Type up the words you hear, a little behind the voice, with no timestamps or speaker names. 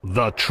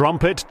The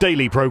Trumpet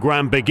Daily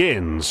program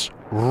begins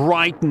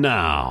right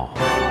now.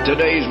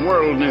 Today's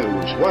world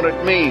news, what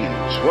it means,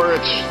 where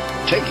it's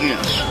taking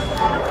us.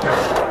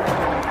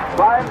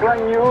 I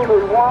bring you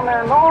the one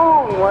and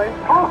only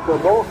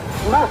possible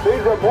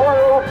message of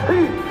world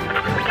peace.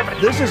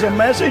 This is a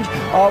message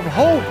of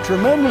hope,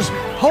 tremendous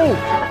hope.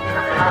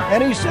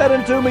 And he said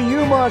unto me,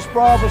 you must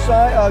prophesy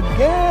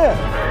again.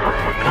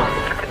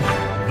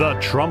 The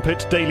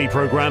Trumpet Daily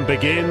program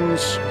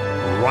begins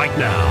right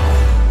now.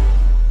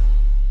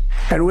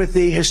 And with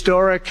the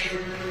historic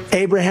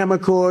Abraham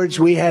Accords,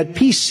 we had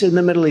peace in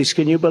the Middle East.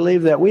 Can you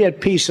believe that? We had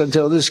peace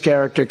until this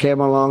character came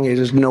along. He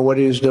doesn't know what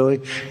he was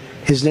doing.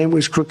 His name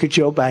was Crooked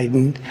Joe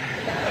Biden.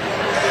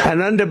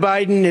 And under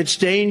Biden, it's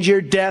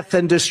danger, death,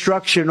 and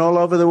destruction all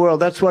over the world.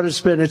 That's what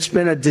it's been. It's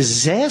been a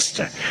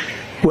disaster.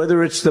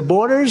 Whether it's the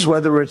borders,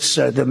 whether it's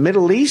the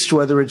Middle East,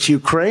 whether it's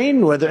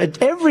Ukraine,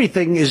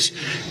 everything is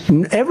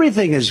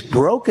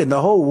broken. The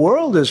whole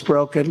world is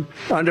broken.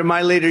 Under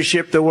my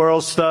leadership, the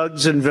world's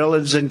thugs and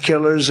villains and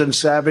killers and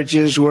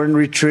savages were in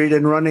retreat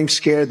and running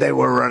scared. They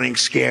were running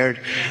scared.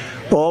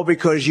 All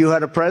because you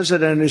had a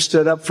president who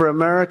stood up for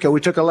America. We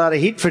took a lot of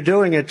heat for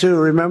doing it, too,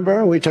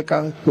 remember? We took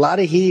a lot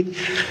of heat,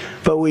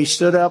 but we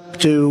stood up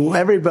to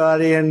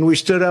everybody, and we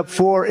stood up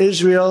for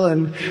Israel,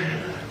 and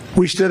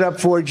we stood up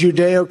for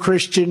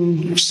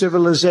Judeo-Christian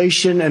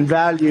civilization and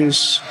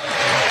values.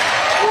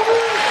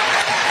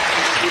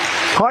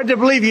 Hard to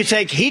believe you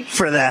take heat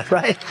for that,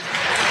 right?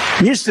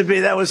 Used to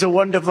be that was a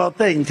wonderful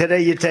thing.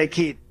 Today you take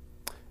heat.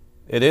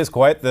 It is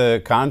quite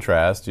the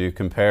contrast. You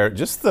compare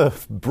just the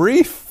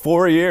brief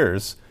 4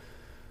 years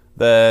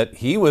that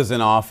he was in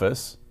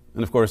office,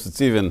 and of course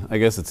it's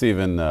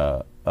even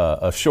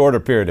a shorter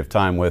period of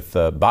time with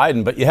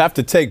Biden, but you have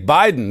to take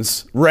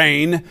Biden's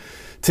reign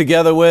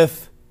together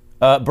with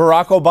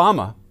Barack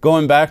Obama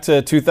going back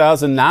to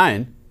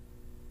 2009.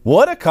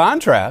 What a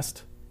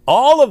contrast.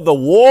 All of the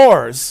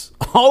wars,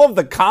 all of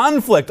the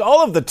conflict,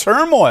 all of the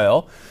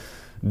turmoil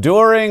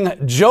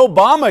during Joe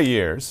Obama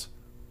years.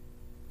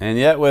 And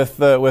yet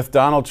with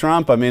Donald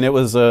Trump, I mean, it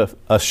was a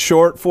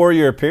short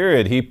 4-year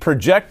period. He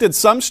projected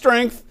some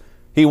strength.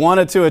 He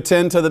wanted to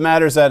attend to the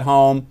matters at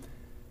home.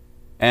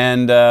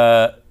 And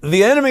the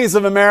enemies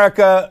of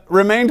America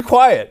remained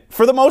quiet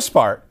for the most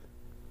part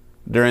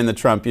during the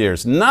Trump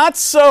years. Not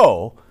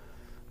so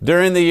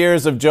during the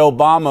years of Joe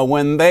Obama,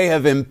 when they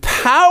have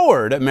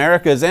empowered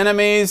America's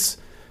enemies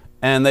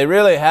and they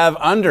really have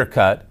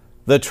undercut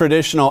the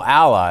traditional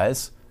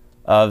allies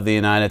of the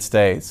United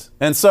States.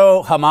 And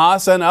so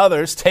Hamas and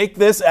others take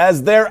this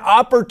as their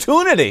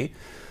opportunity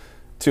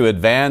to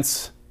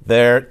advance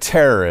their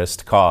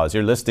terrorist cause.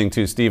 You're listening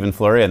to Stephen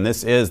Fleury, and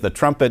this is the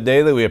Trumpet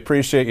Daily. We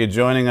appreciate you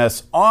joining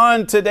us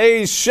on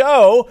today's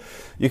show.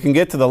 You can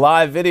get to the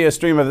live video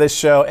stream of this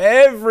show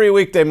every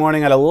weekday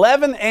morning at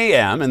 11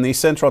 a.m. in the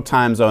Central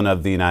Time Zone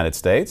of the United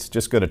States.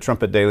 Just go to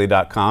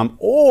trumpetdaily.com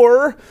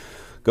or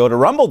go to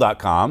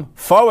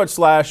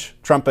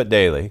rumble.com/Trumpet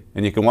Daily,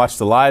 and you can watch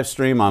the live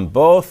stream on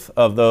both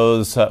of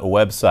those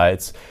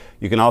websites.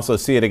 You can also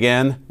see it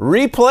again,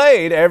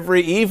 replayed every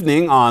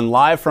evening on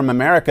Live from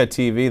America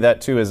TV. That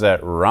too is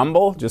at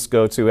Rumble. Just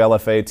go to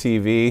LFA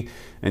TV,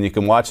 and you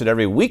can watch it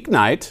every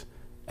weeknight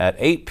at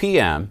 8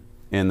 p.m.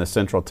 in the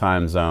Central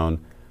Time Zone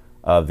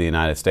of the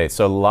United States.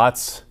 So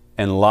lots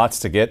and lots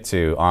to get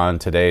to on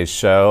today's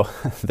show.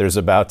 There's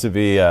about to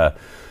be a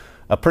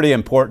pretty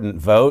important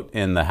vote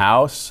in the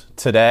House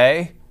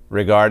today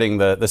regarding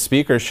the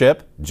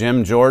speakership.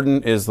 Jim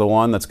Jordan is the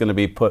one that's going to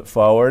be put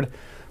forward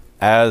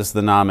as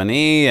the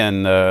nominee,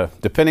 and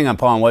depending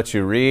upon what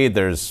you read,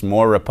 there's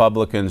more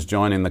Republicans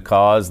joining the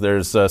cause.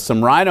 There's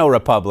some Rhino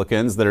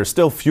Republicans that are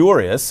still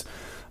furious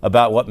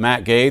about what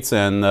Matt Gaetz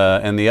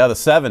and the other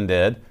 7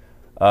 did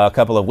a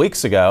couple of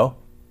weeks ago.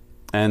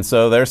 And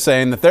so they're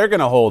saying that they're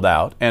going to hold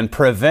out and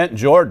prevent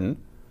Jordan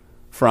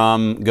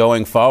from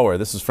going forward.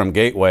 This is from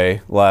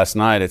Gateway last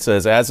night. It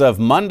says, as of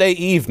Monday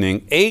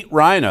evening, 8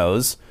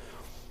 rhinos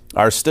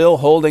are still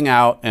holding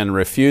out and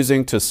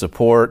refusing to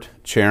support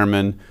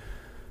Chairman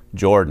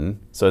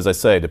Jordan. So as I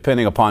say,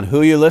 depending upon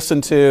who you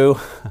listen to,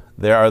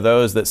 there are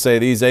those that say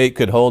these 8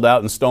 could hold out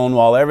and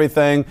stonewall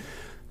everything.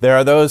 There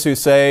are those who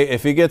say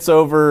if he gets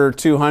over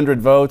 200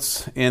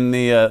 votes in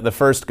the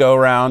first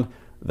go-round,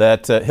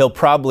 that he'll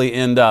probably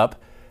end up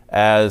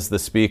as the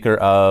Speaker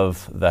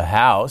of the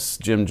House.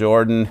 Jim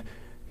Jordan,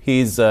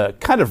 he's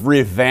kind of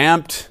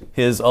revamped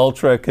his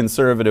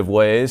ultra-conservative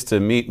ways to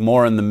meet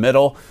more in the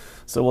middle.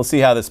 So we'll see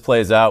how this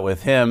plays out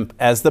with him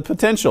as the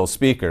potential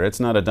Speaker.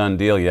 It's not a done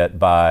deal yet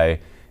by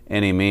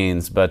any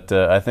means, but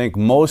I think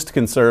most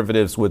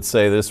conservatives would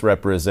say this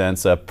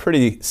represents a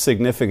pretty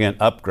significant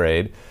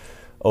upgrade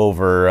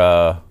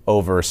over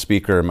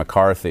Speaker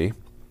McCarthy,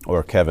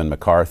 or Kevin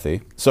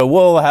McCarthy. So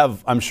we'll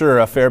have, I'm sure,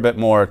 a fair bit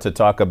more to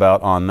talk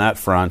about on that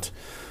front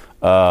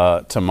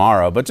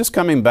tomorrow. But just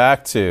coming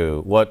back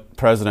to what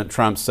President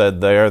Trump said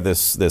there,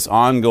 this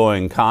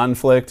ongoing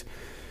conflict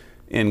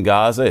in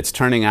Gaza, it's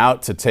turning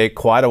out to take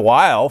quite a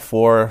while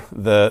for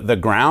the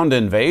ground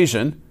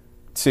invasion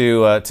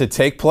to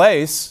take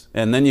place.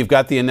 And then you've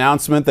got the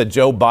announcement that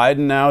Joe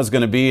Biden now is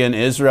going to be in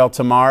Israel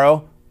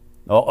tomorrow.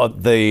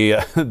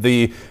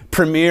 The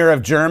premier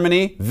of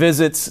Germany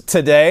visits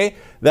today.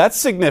 That's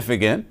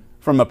significant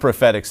from a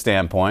prophetic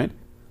standpoint.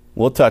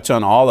 We'll touch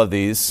on all of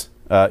these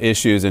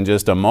issues in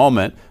just a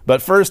moment.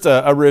 But first,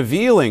 a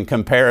revealing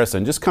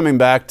comparison. Just coming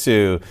back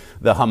to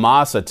the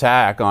Hamas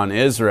attack on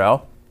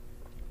Israel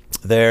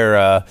there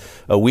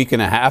a week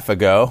and a half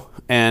ago,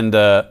 and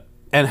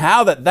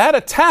how that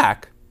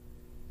attack,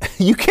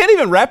 you can't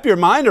even wrap your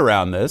mind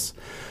around this,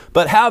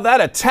 but how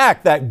that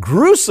attack, that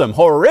gruesome,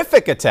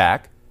 horrific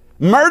attack,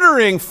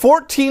 murdering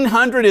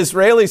 1,400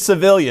 Israeli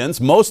civilians,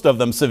 most of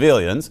them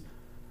civilians,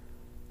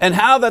 and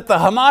how that the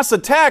Hamas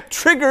attack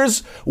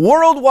triggers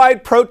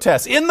worldwide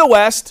protests in the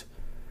West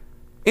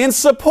in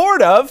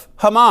support of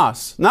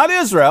Hamas, not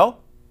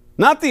Israel,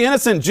 not the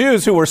innocent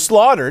Jews who were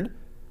slaughtered.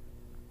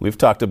 We've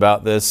talked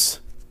about this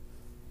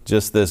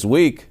just this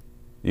week.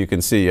 You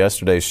can see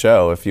yesterday's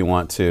show if you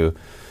want to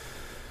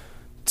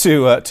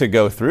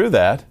go through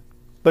that.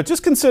 But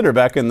just consider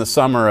back in the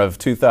summer of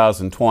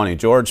 2020,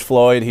 George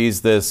Floyd,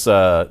 he's this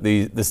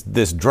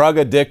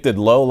drug-addicted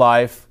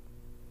lowlife.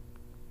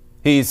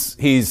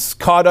 He's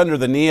caught under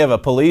the knee of a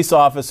police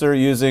officer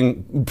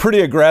using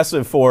pretty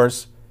aggressive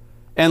force.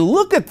 And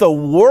look at the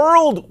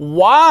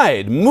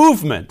worldwide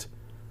movement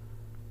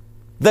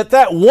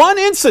that one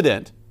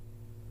incident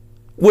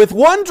with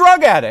one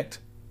drug addict,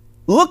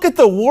 look at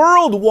the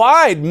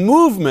worldwide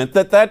movement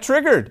that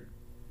triggered.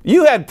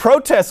 You had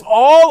protests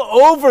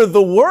all over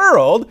the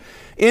world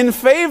in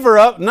favor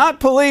of, not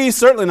police,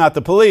 certainly not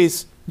the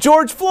police,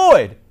 George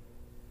Floyd.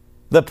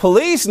 The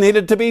police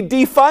needed to be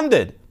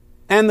defunded,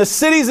 and the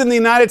cities in the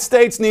United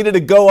States needed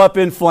to go up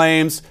in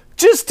flames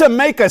just to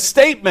make a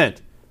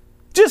statement,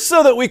 just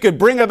so that we could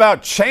bring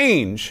about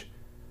change.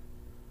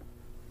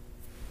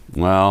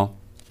 Well,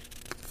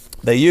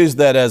 they used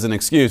that as an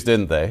excuse,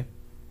 didn't they?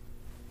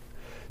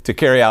 To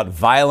carry out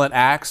violent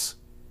acts,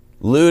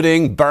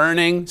 looting,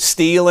 burning,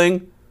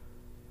 stealing.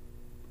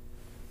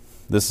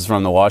 This is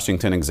from the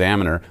Washington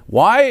Examiner.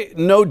 Why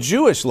no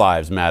Jewish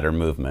Lives Matter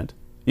movement?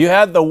 You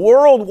had the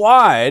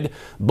worldwide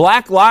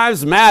Black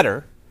Lives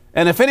Matter,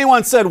 and if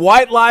anyone said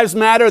White Lives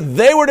Matter,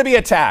 they were to be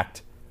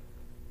attacked.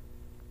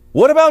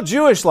 What about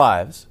Jewish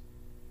lives?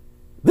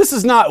 This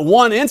is not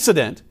one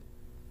incident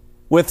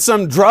with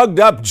some drugged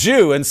up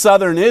Jew in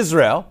southern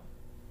Israel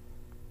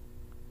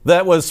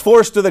that was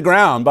forced to the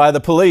ground by the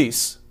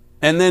police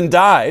and then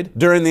died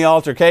during the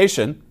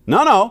altercation.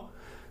 No.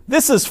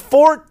 This is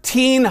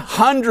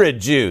 1,400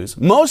 Jews,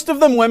 most of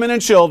them women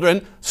and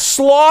children,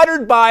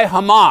 slaughtered by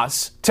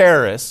Hamas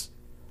terrorists.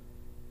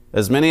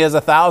 As many as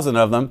 1,000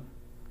 of them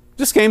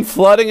just came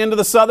flooding into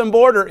the southern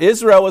border.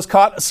 Israel was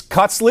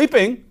caught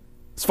sleeping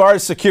as far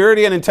as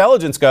security and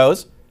intelligence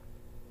goes.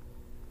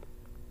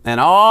 And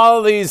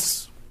all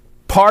these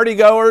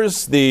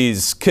partygoers,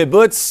 these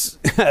kibbutz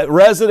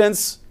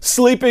residents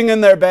sleeping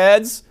in their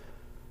beds,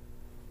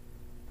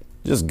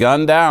 just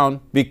gunned down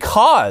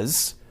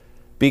because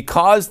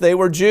they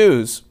were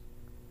Jews.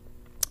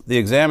 The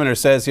Examiner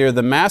says here,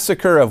 the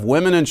massacre of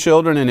women and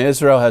children in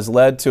Israel has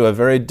led to a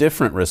very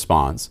different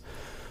response.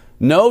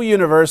 No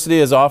university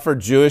has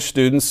offered Jewish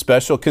students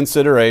special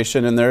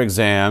consideration in their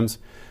exams,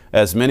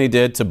 as many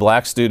did to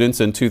black students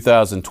in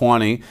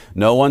 2020.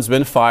 No one's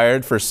been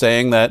fired for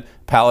saying that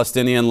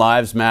Palestinian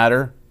lives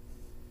matter.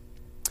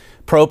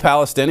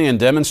 Pro-Palestinian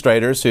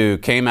demonstrators who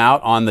came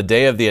out on the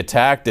day of the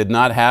attack did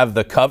not have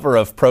the cover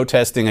of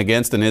protesting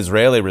against an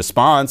Israeli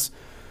response,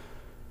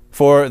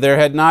 for there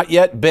had not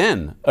yet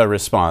been a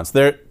response.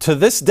 To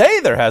this day,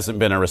 there hasn't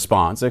been a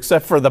response,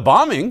 except for the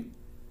bombing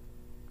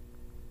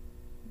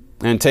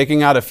and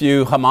taking out a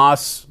few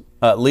Hamas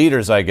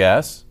leaders, I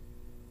guess.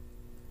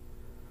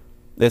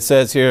 It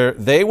says here,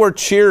 they were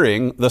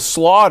cheering the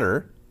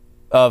slaughter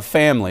of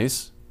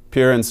families,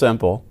 pure and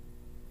simple.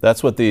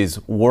 That's what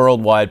these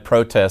worldwide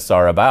protests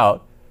are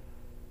about.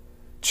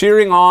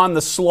 Cheering on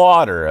the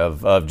slaughter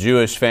of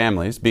Jewish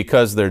families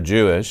because they're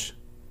Jewish.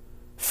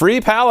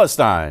 Free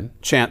Palestine,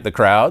 chant the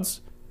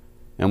crowds.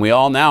 And we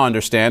all now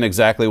understand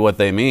exactly what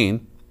they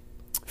mean.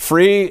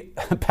 Free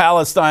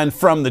Palestine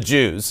from the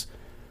Jews.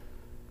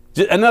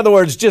 In other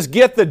words, just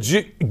get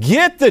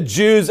the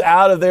Jews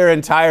out of there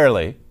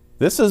entirely.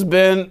 This has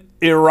been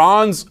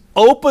Iran's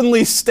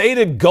openly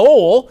stated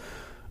goal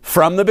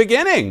from the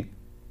beginning.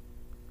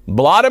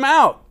 Blot them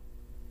out.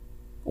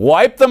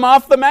 Wipe them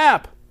off the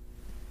map.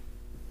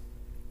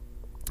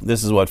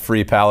 This is what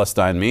Free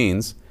Palestine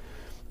means.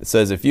 It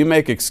says, if you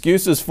make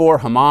excuses for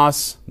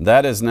Hamas,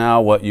 that is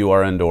now what you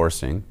are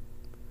endorsing.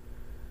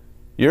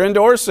 You're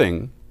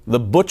endorsing the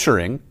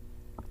butchering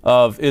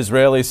of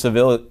Israeli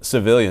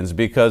civilians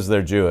because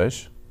they're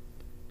Jewish.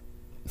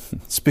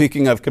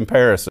 Speaking of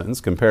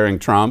comparisons, comparing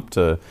Trump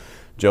to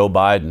Joe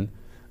Biden,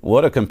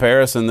 what a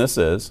comparison this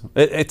is.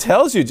 It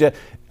tells you,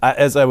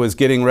 as I was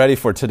getting ready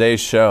for today's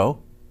show,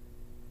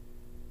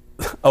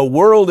 a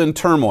world in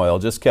turmoil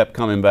just kept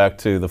coming back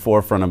to the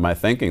forefront of my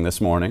thinking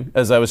this morning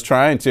as I was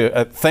trying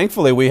to,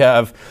 thankfully we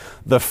have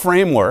the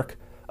framework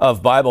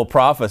of Bible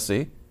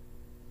prophecy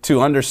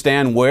to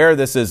understand where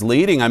this is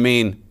leading. I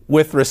mean,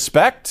 with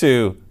respect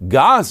to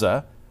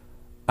Gaza,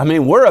 I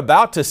mean, we're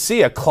about to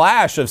see a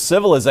clash of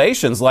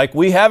civilizations like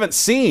we haven't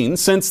seen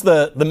since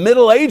the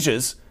Middle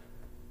Ages.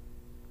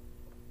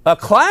 A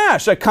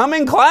clash, a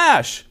coming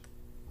clash.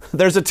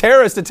 There's a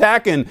terrorist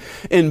attack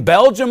in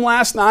Belgium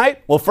last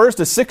night. Well, first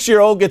a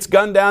 6-year-old gets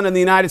gunned down in the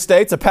United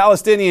States, a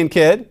Palestinian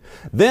kid.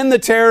 Then the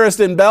terrorist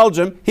in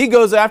Belgium, he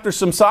goes after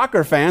some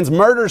soccer fans,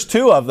 murders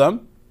 2 of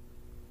them.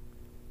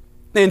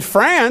 In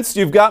France,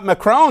 you've got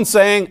Macron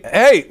saying,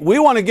 hey, we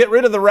want to get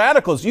rid of the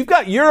radicals. You've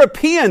got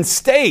European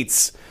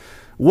states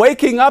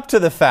waking up to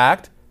the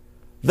fact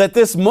that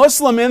this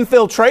Muslim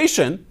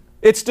infiltration,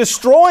 it's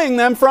destroying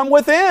them from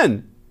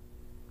within.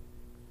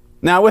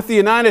 Now, with the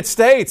United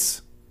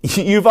States,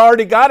 you've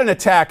already got an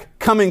attack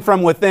coming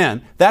from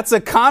within. That's a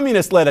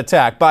communist-led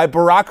attack by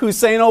Barack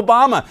Hussein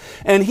Obama.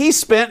 And he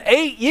spent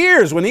 8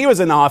 years when he was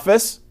in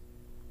office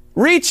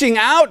reaching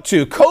out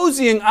to,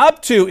 cozying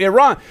up to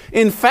Iran.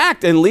 In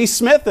fact, and Lee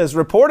Smith has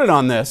reported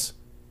on this,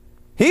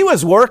 he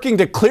was working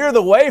to clear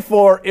the way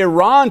for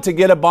Iran to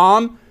get a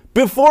bomb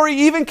before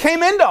he even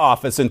came into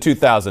office in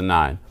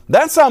 2009.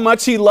 That's how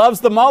much he loves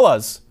the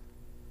mullahs.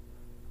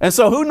 And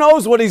so who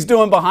knows what he's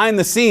doing behind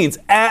the scenes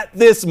at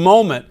this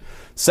moment.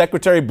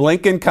 Secretary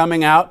Blinken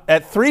coming out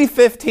at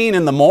 3:15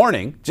 in the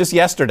morning, just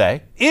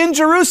yesterday, in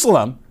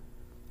Jerusalem.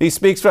 He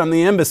speaks from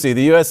the embassy,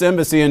 the U.S.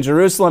 Embassy in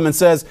Jerusalem, and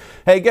says,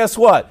 hey, guess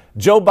what?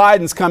 Joe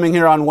Biden's coming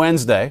here on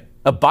Wednesday.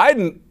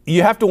 Biden,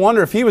 you have to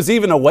wonder if he was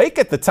even awake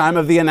at the time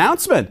of the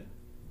announcement.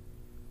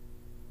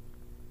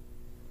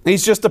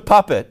 He's just a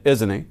puppet,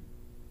 isn't he?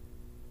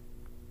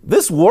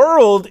 This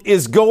world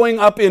is going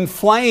up in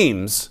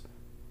flames.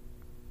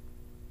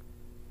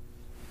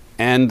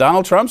 And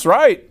Donald Trump's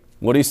right,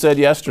 what he said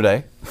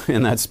yesterday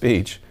in that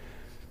speech.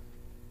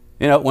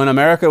 You know, when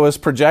America was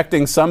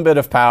projecting some bit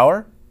of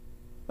power,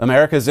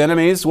 America's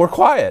enemies were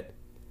quiet.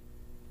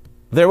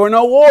 There were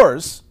no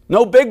wars,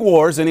 no big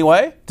wars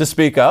anyway, to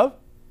speak of.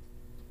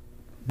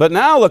 But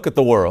now look at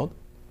the world.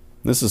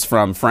 This is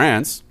from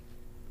France.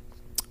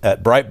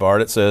 At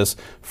Breitbart, it says,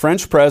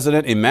 French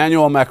President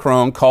Emmanuel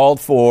Macron called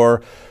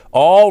for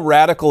all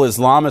radical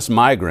Islamist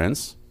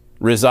migrants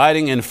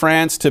residing in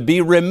France to be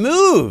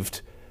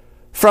removed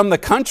from the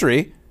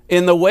country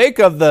in the wake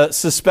of the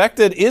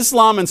suspected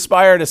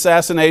Islam-inspired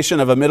assassination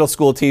of a middle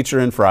school teacher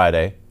on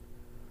Friday.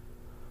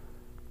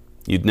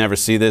 You'd never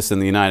see this in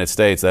the United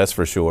States, that's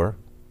for sure.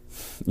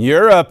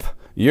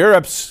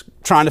 Europe's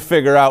trying to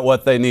figure out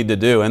what they need to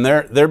do, and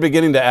they're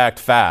beginning to act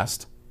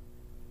fast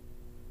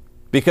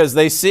because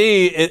they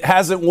see it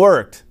hasn't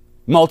worked.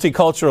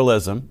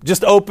 Multiculturalism,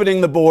 just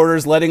opening the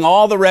borders, letting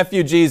all the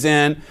refugees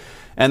in,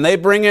 and they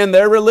bring in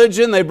their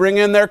religion, they bring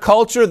in their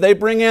culture, they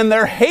bring in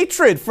their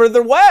hatred for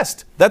the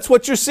West. That's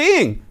what you're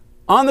seeing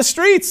on the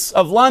streets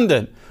of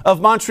London,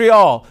 of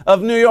Montreal,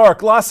 of New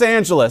York, Los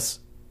Angeles.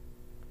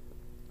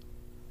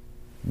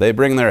 They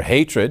bring their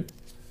hatred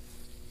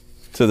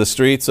to the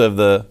streets of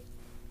the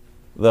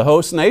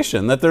host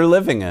nation that they're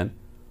living in.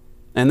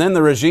 And then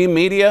the regime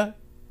media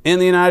in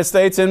the United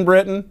States, in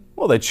Britain,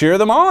 well, they cheer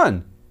them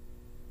on.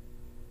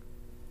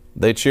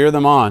 They cheer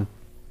them on.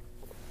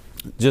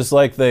 Just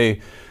like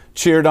they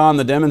cheered on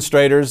the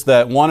demonstrators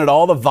that wanted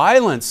all the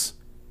violence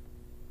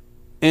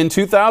in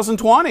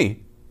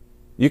 2020.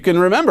 You can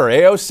remember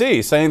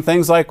AOC saying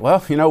things like,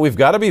 well, you know, we've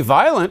got to be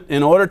violent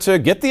in order to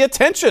get the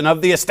attention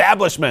of the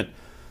establishment,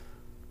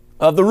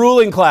 of the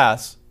ruling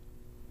class.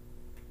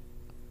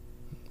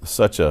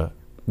 Such a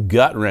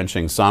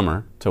gut-wrenching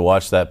summer to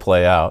watch that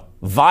play out.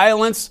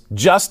 Violence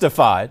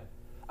justified.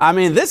 I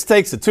mean, this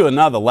takes it to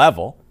another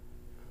level.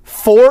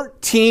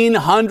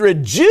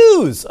 1,400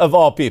 Jews, of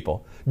all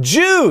people.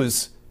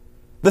 Jews,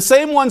 the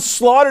same ones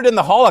slaughtered in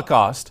the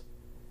Holocaust,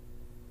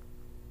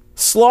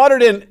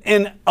 slaughtered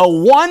in a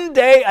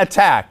one-day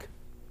attack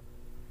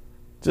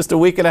just a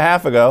week and a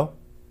half ago,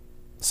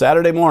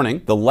 Saturday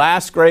morning, the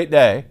last great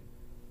day,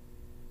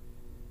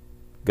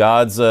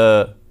 God's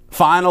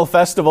final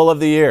festival of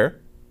the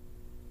year,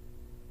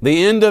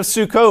 the end of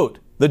Sukkot,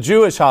 the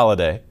Jewish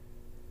holiday.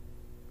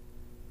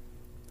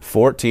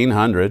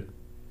 1,400.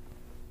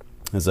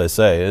 As I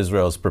say,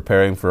 Israel's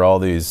preparing for all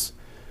these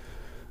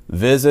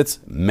visits.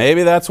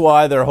 Maybe that's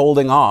why they're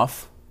holding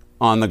off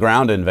on the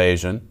ground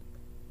invasion.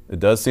 It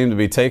does seem to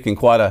be taking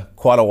quite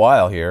a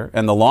while here.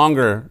 And the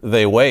longer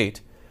they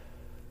wait,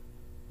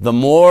 the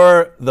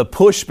more the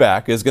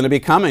pushback is going to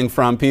be coming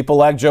from people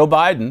like Joe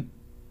Biden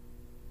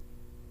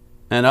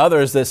and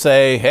others that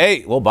say,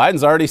 hey, well,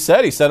 Biden's already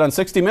said, he said on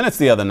 60 Minutes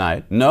the other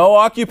night, no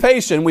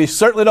occupation. We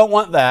certainly don't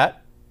want that.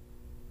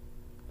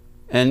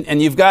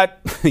 And you've got,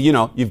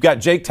 you've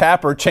got Jake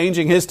Tapper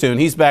changing his tune.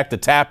 He's back to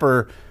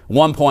Tapper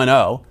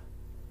 1.0.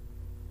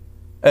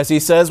 As he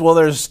says, well,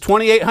 there's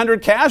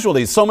 2,800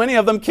 casualties, so many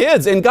of them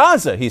kids in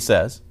Gaza, he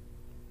says.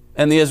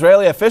 And the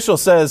Israeli official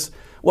says,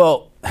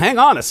 well, hang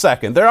on a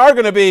second. There are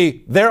going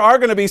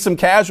to be some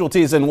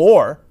casualties in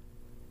war.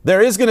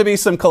 There is going to be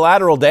some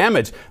collateral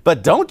damage.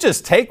 But don't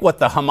just take what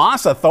the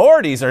Hamas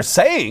authorities are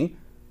saying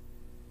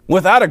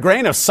without a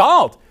grain of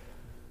salt.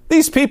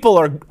 These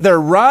people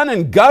they're run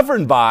and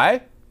governed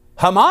by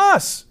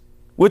Hamas,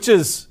 which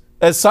is,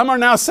 as some are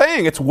now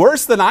saying, it's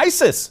worse than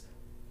ISIS.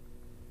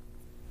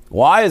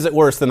 Why is it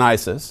worse than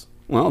ISIS?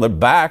 Well, they're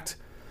backed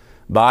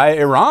by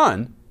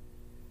Iran.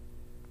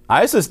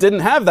 ISIS didn't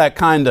have that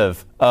kind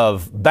of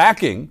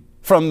backing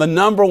from the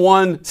number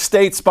one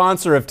state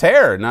sponsor of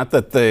terror. Not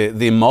that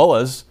the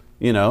mullahs,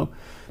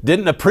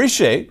 didn't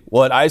appreciate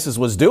what ISIS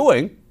was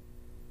doing.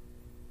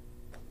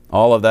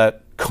 All of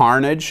that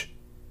carnage.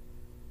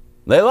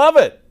 They love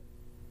it.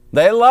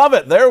 They love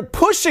it. They're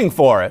pushing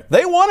for it.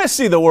 They want to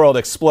see the world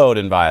explode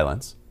in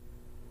violence.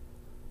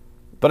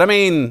 But I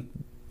mean,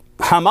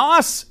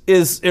 Hamas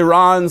is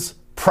Iran's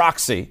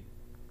proxy.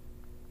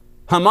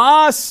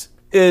 Hamas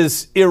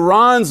is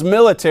Iran's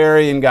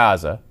military in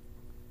Gaza.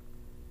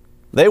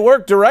 They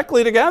work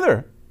directly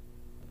together.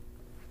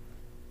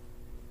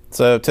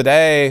 So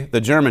today,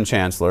 the German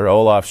Chancellor,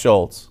 Olaf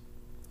Scholz,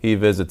 he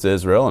visits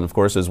Israel. And of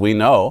course, as we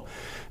know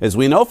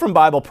from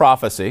Bible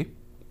prophecy,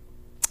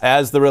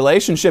 as the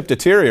relationship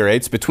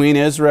deteriorates between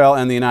Israel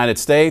and the United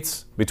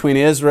States, between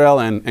Israel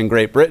and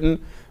Great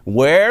Britain,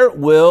 where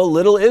will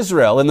little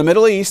Israel in the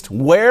Middle East,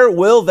 where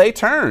will they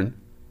turn?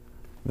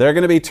 They're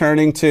going to be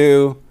turning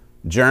to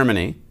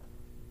Germany,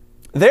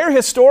 their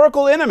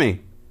historical enemy,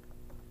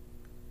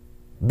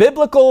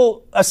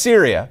 biblical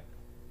Assyria.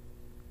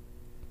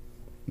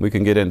 We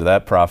can get into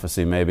that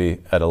prophecy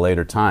maybe at a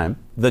later time.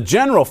 The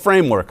general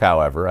framework,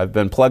 however, I've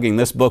been plugging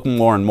this book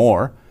more and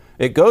more.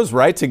 It goes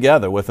right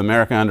together with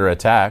America Under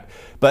Attack.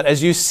 But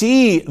as you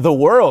see the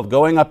world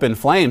going up in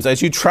flames,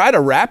 as you try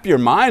to wrap your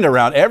mind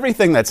around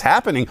everything that's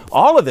happening,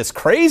 all of this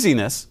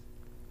craziness,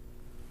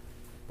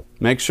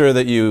 make sure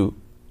that you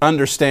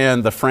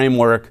understand the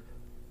framework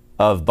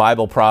of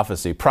Bible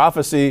prophecy.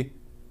 Prophecy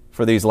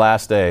for these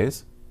last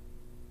days.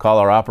 Call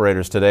our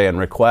operators today and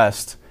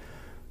request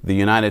the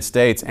United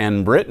States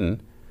and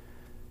Britain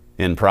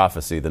in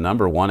prophecy. The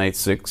number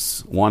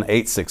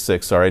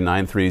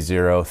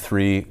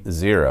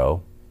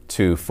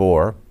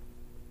 1-866-930-3024.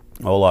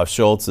 Olaf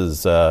Scholz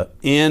is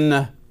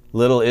in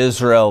Little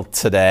Israel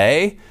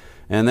today,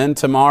 and then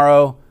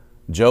tomorrow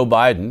Joe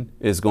Biden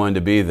is going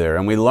to be there.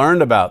 And we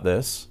learned about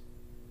this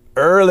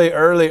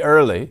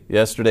early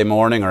yesterday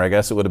morning, or I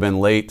guess it would have been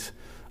late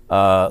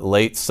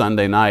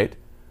Sunday night,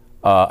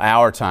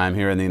 our time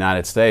here in the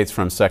United States,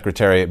 from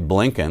Secretary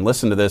Blinken.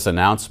 Listen to this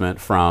announcement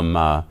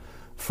from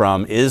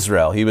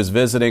Israel. He was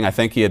visiting. I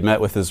think he had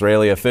met with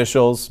Israeli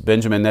officials,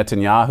 Benjamin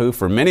Netanyahu,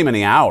 for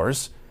many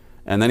hours,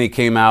 and then he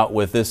came out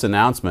with this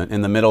announcement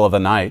in the middle of the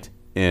night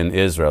in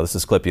Israel. This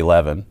is clip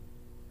 11.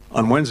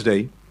 On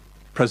Wednesday,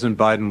 President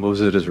Biden will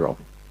visit Israel.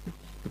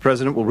 The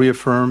president will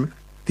reaffirm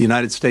the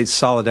United States'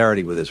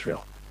 solidarity with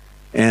Israel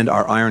and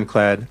our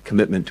ironclad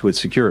commitment to its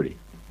security.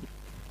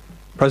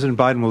 President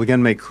Biden will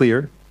again make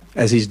clear,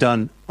 as he's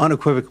done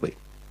unequivocally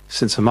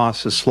since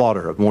Hamas's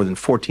slaughter of more than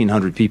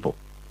 1,400 people,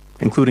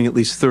 including at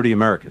least 30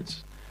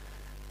 Americans,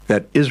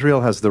 that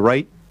Israel has the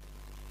right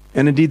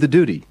and indeed the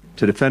duty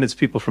to defend its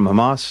people from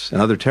Hamas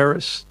and other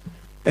terrorists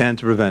and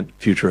to prevent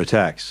future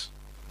attacks.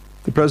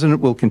 The president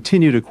will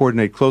continue to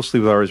coordinate closely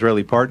with our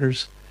Israeli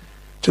partners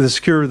to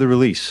secure the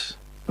release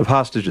of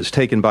hostages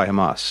taken by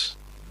Hamas.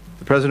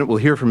 The president will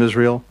hear from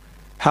Israel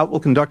how it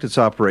will conduct its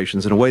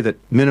operations in a way that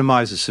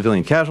minimizes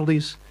civilian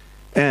casualties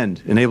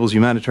and enables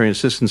humanitarian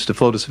assistance to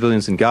flow to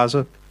civilians in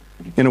Gaza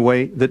in a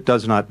way that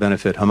does not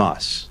benefit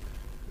Hamas.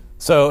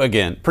 So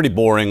again, pretty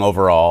boring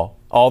overall.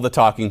 All the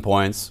talking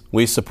points.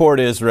 We support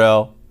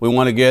Israel. We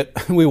want to get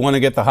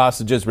the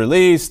hostages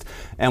released,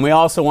 and we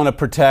also want to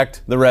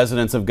protect the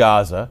residents of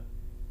Gaza.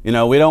 We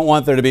don't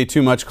want there to be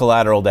too much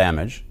collateral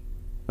damage.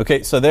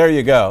 Okay, so there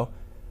you go.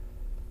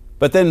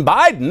 But then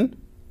Biden,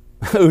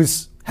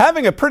 who's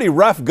having a pretty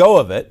rough go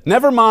of it,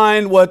 never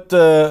mind what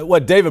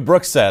David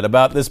Brooks said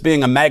about this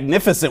being a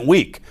magnificent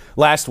week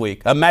last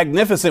week, a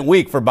magnificent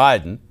week for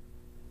Biden.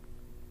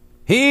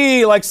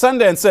 He, like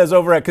Sundance says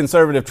over at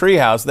Conservative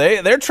Treehouse,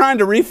 they're trying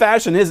to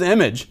refashion his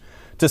image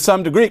to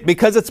some degree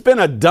because it's been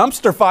a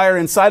dumpster fire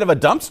inside of a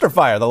dumpster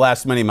fire the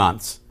last many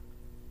months.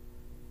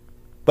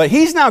 But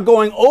he's now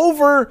going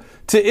over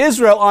to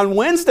Israel on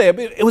Wednesday.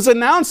 It was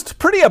announced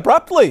pretty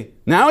abruptly.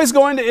 Now he's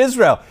going to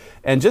Israel.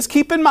 And just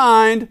keep in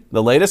mind,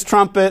 the latest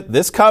trumpet,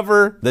 this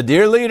cover, the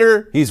dear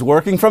leader, he's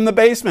working from the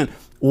basement.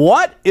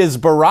 What is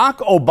Barack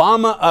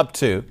Obama up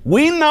to?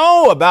 We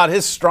know about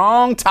his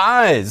strong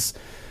ties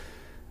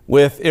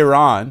with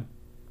Iran.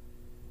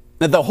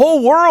 The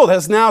whole world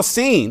has now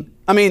seen.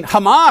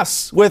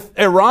 Hamas, with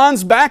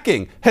Iran's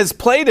backing, has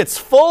played its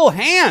full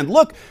hand.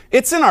 Look,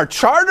 it's in our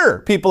charter,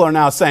 people are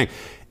now saying.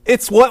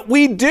 It's what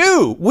we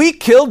do. We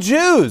kill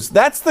Jews.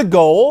 That's the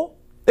goal.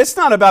 It's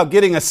not about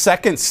getting a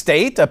second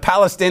state, a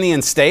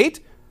Palestinian state.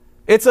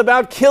 It's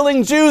about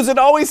killing Jews. It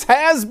always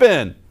has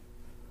been.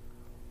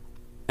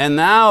 And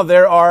now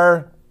there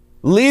are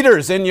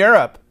leaders in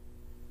Europe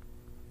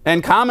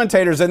and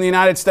commentators in the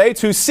United States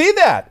who see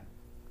that.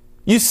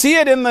 You see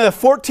it in the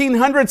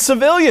 1,400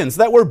 civilians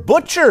that were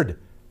butchered.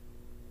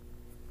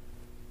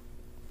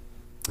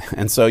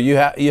 And so you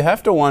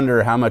have to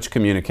wonder how much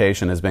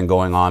communication has been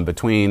going on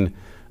between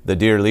the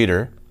dear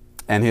leader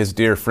and his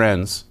dear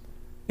friends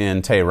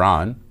in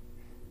Tehran.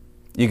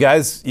 You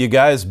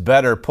guys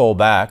better pull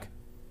back.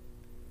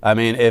 I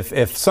mean,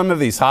 if some of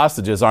these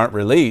hostages aren't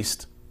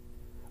released,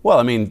 well,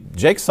 I mean,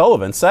 Jake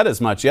Sullivan said as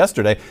much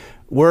yesterday.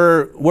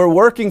 We're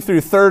working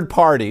through third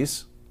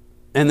parties,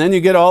 and then you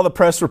get all the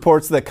press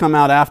reports that come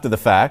out after the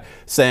fact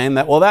saying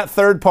that, well, that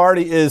third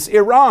party is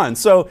Iran.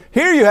 So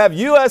here you have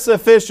U.S.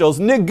 officials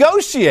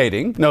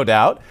negotiating, no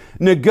doubt,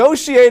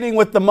 negotiating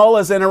with the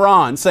mullahs in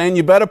Iran, saying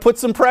you better put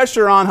some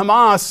pressure on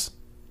Hamas.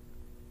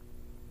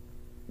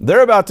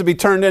 They're about to be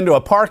turned into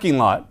a parking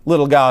lot,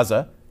 little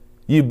Gaza.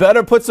 You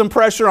better put some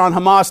pressure on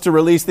Hamas to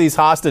release these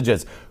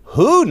hostages.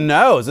 Who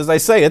knows? As I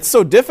say, it's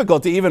so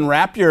difficult to even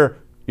wrap your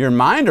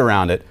mind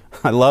around it.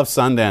 I love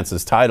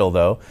Sundance's title,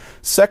 though.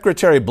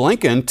 Secretary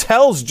Blinken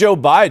tells Joe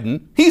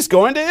Biden he's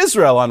going to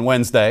Israel on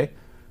Wednesday.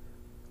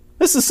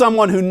 This is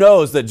someone who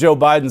knows that Joe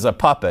Biden's a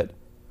puppet.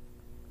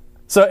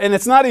 So, and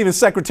it's not even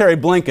Secretary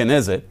Blinken,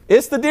 is it?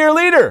 It's the dear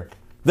leader.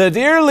 The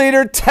dear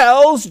leader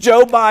tells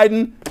Joe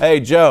Biden,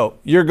 hey, Joe,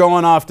 you're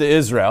going off to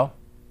Israel.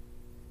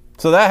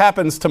 So that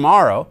happens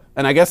tomorrow.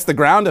 And I guess the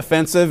ground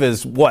offensive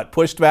is what,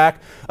 pushed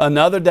back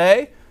another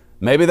day?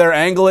 Maybe they're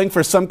angling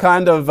for some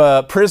kind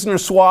of prisoner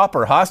swap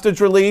or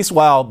hostage release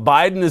while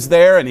Biden is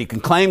there and he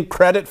can claim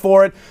credit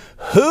for it.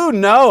 Who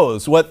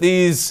knows what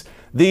these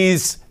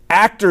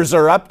actors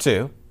are up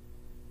to?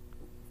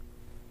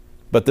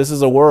 But this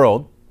is a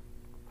world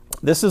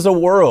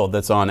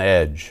that's on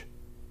edge.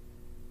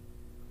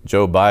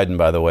 Joe Biden,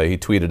 by the way, he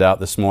tweeted out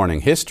this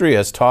morning, history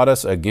has taught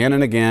us again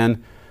and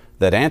again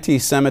that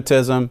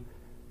anti-Semitism,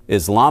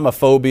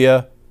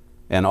 Islamophobia,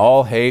 and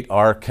all hate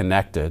are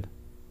connected.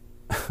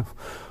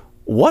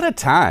 What a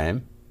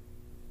time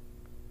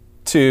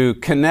to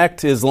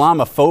connect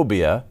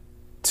Islamophobia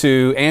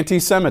to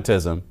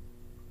anti-Semitism.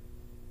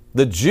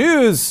 The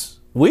Jews,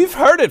 we've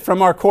heard it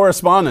from our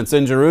correspondents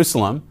in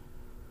Jerusalem.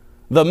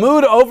 The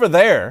mood over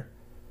there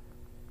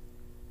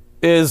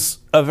is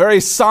a very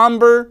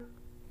somber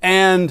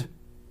and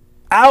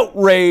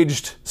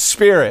outraged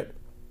spirit.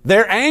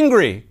 They're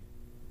angry.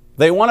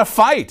 They want to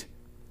fight.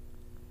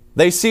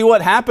 They see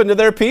what happened to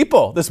their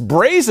people, this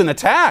brazen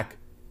attack.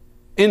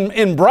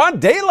 In broad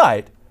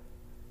daylight.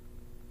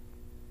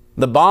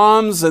 The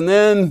bombs and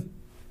then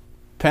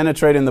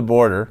penetrating the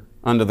border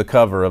under the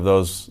cover of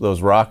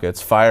those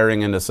rockets,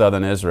 firing into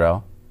southern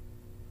Israel.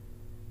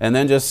 And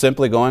then just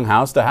simply going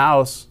house to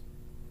house,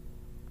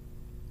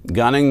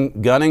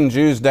 gunning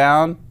Jews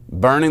down,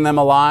 burning them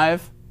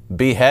alive,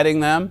 beheading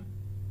them.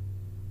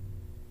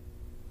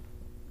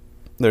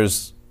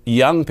 There's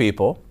young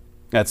people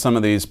at some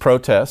of these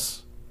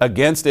protests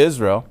against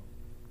Israel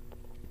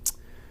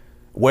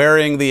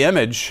wearing the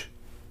image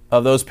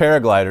of those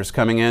paragliders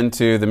coming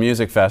into the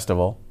music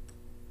festival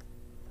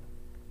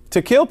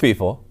to kill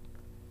people.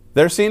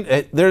 There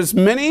are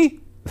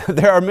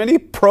many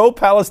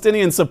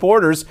pro-Palestinian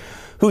supporters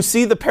who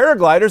see the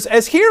paragliders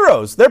as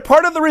heroes. They're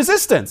part of the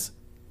resistance.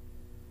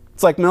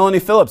 It's like Melanie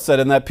Phillips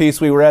said in that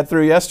piece we read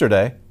through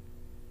yesterday.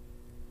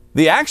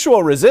 The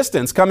actual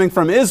resistance coming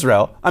from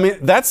Israel, I mean,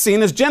 that's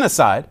seen as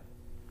genocide.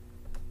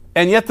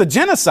 And yet the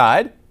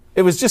genocide,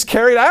 it was just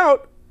carried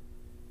out,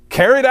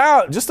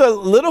 just a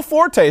little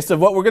foretaste of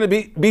what we're going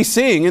to be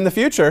seeing in the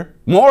future.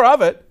 More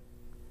of it.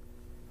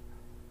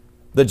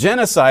 The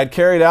genocide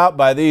carried out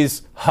by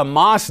these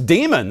Hamas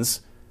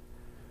demons,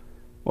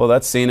 well,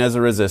 that's seen as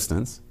a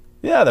resistance.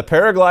 Yeah, the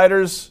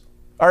paragliders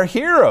are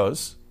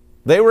heroes.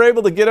 They were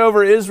able to get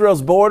over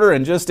Israel's border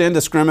and just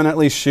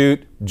indiscriminately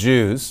shoot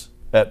Jews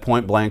at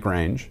point blank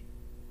range.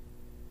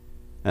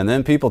 And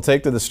then people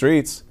take to the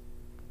streets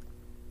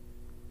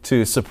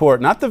to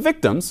support, not the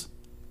victims.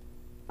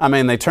 I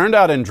mean, they turned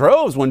out in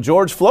droves when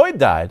George Floyd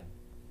died.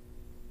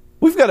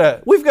 We've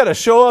got to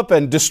show up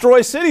and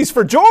destroy cities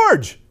for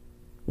George.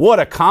 What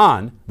a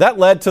con. That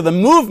led to the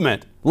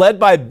movement led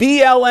by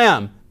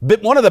BLM,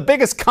 one of the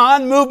biggest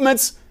con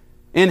movements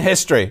in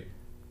history.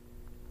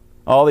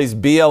 All these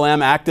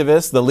BLM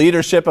activists, the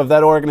leadership of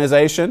that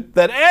organization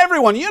that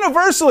everyone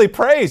universally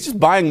praised, just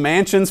buying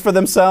mansions for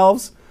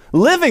themselves,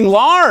 living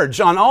large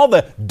on all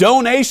the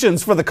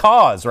donations for the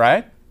cause,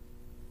 right?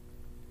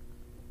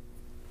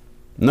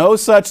 No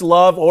such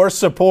love or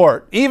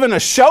support, even a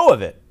show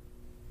of it,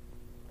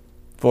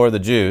 for the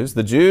Jews.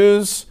 The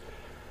Jews,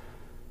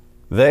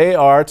 they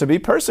are to be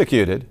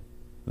persecuted.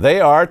 They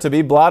are to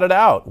be blotted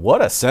out.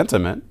 What a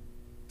sentiment.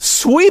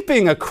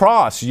 Sweeping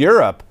across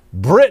Europe,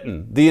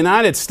 Britain, the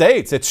United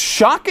States. It's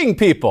shocking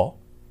people.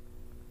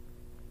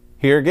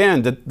 Here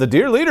again, the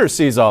dear leader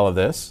sees all of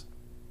this.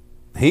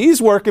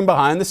 He's working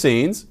behind the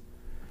scenes.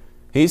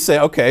 He's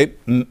saying, okay,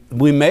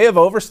 we may have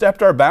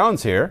overstepped our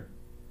bounds here.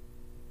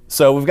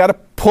 So we've got to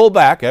pull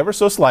back ever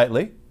so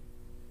slightly,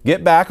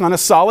 get back on a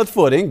solid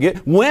footing,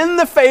 win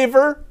the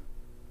favor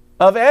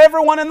of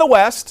everyone in the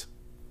West,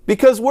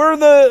 because we're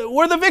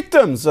the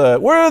victims,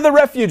 we're the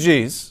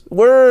refugees,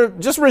 we're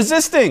just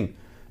resisting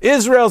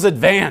Israel's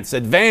advance.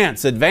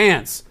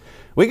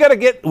 We've got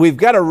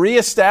to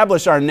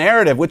reestablish our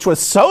narrative, which was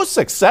so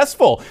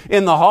successful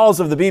in the halls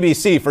of the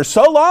BBC for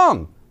so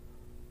long.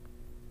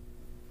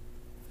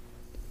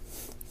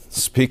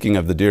 Speaking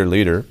of the dear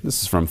leader,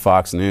 this is from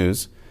Fox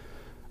News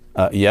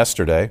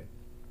yesterday.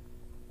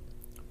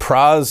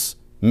 Praz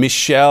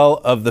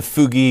Michel of the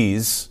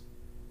Fugees,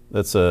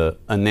 that's a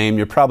name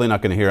you're probably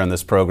not going to hear on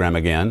this program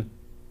again,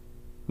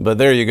 but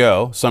there you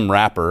go, some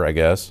rapper, I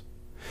guess,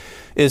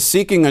 is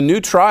seeking a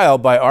new trial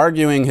by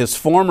arguing his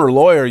former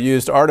lawyer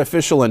used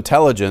artificial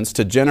intelligence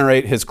to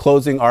generate his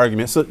closing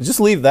argument. So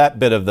just leave that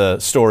bit of the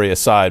story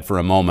aside for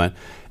a moment,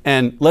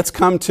 and let's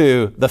come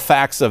to the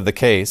facts of the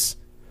case.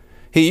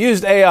 He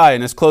used AI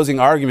in his closing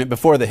argument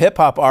before the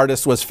hip-hop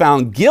artist was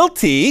found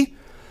guilty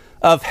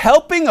of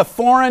helping a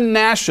foreign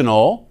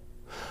national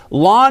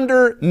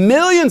launder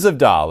millions of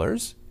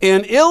dollars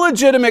in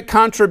illegitimate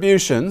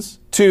contributions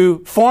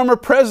to former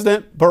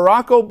President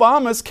Barack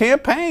Obama's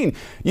campaign.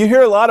 You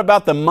hear a lot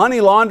about the money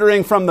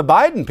laundering from the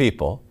Biden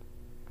people.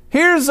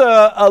 Here's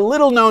a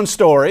little-known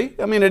story.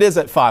 I mean, it is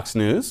at Fox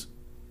News.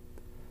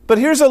 But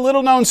here's a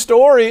little-known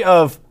story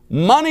of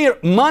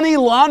money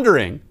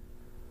laundering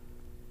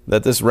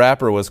that this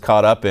rapper was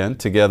caught up in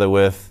together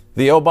with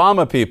the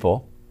Obama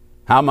people.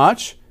 How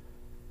much?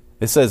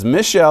 It says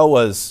Michel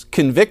was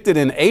convicted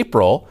in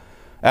April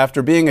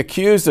after being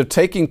accused of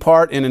taking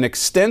part in an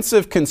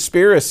extensive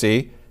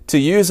conspiracy to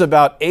use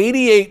about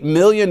 $88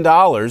 million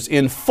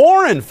in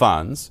foreign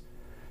funds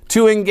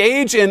to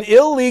engage in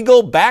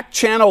illegal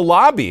back-channel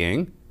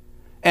lobbying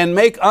and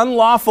make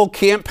unlawful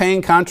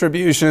campaign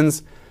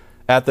contributions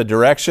at the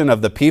direction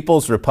of the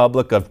People's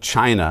Republic of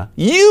China.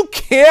 You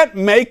can't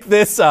make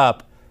this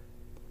up.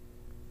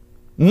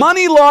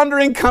 Money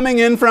laundering coming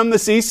in from the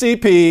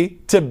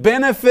CCP to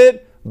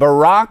benefit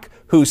Barack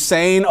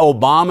Hussein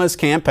Obama's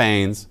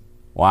campaigns.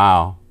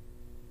 Wow.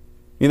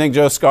 You think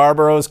Joe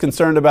Scarborough is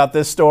concerned about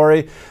this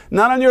story?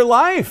 Not on your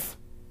life.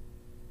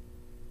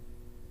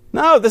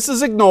 No, this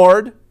is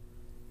ignored.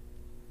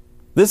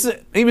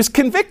 He was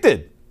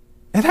convicted.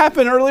 It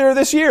happened earlier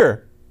this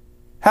year.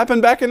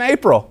 Happened back in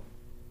April.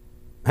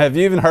 Have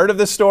you even heard of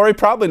this story?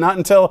 Probably not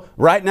until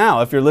right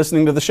now if you're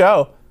listening to the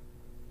show.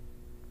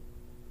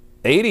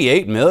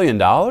 $88 million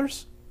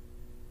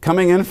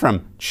coming in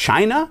from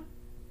China?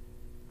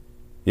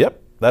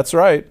 Yep, that's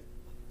right.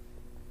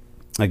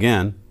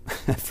 Again,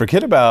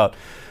 forget about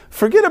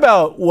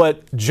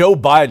what Joe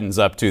Biden's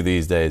up to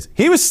these days.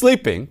 He was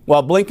sleeping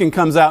while Blinken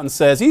comes out and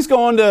says he's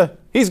going to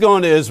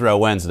Israel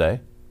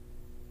Wednesday.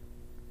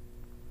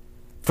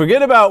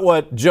 Forget about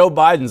what Joe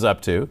Biden's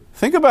up to.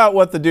 Think about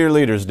what the dear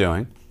leader's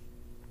doing.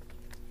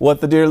 What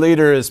the dear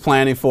leader is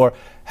planning for.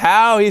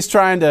 How he's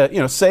trying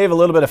to, save a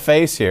little bit of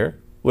face here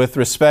with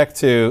respect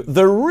to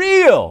the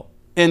real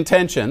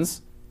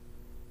intentions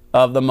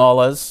of the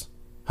mullahs,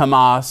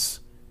 Hamas,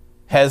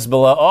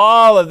 Hezbollah,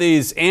 all of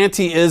these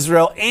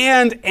anti-Israel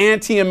and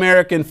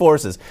anti-American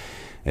forces.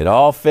 It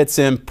all fits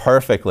in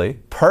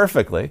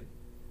perfectly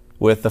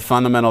with the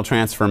fundamental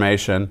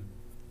transformation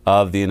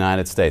of the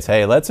United States.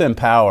 Hey, let's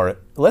empower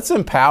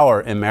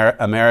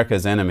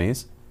America's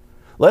enemies.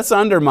 Let's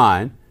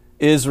undermine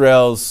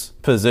Israel's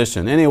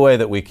position any way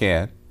that we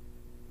can.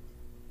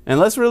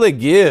 And let's really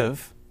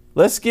give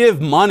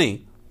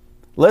money.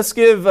 Let's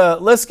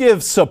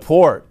give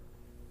support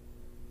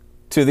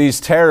to these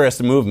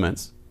terrorist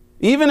movements.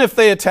 Even if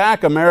they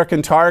attack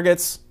American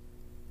targets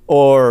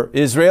or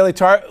Israeli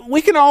targets,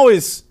 we can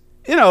always,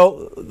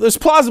 there's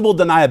plausible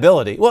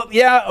deniability. Well,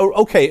 yeah,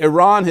 okay,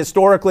 Iran,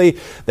 historically,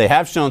 they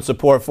have shown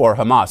support for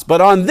Hamas.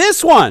 But on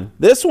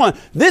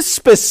this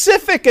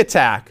specific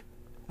attack,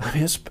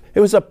 it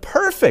was a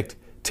perfect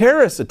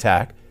terrorist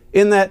attack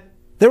in that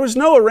there was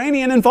no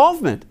Iranian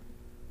involvement.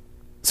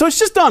 So it's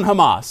just on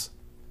Hamas.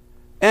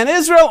 And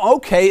Israel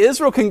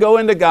can go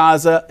into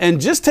Gaza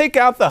and just take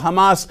out the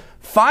Hamas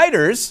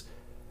fighters,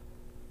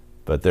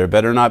 but there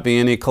better not be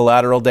any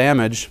collateral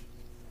damage.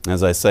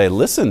 As I say,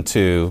 listen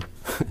to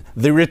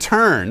the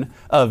return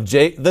of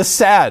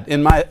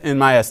in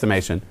my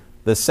estimation,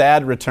 the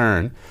sad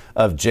return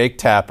of Jake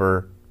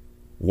Tapper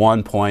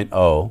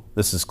 1.0.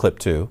 This is clip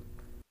 2.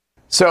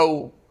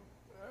 So,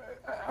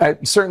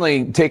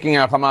 certainly taking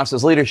out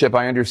Hamas's leadership,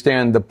 I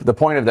understand the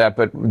point of that,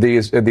 but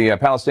the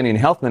Palestinian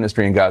Health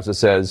Ministry in Gaza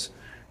says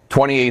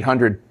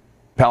 2,800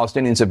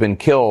 Palestinians have been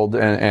killed,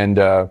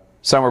 and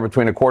somewhere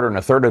between a quarter and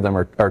a third of them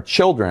are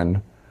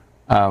children.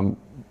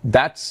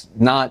 That's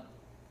not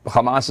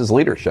Hamas's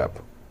leadership.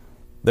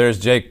 There's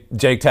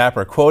Jake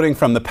Tapper quoting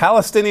from the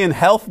Palestinian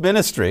Health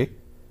Ministry,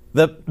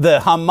 the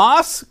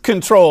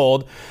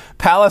Hamas-controlled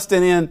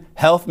Palestinian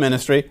Health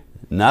Ministry.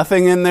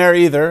 Nothing in there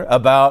either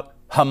about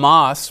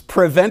Hamas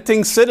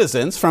preventing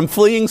citizens from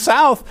fleeing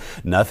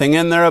south. Nothing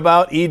in there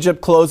about Egypt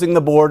closing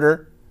the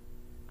border.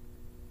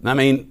 I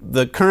mean,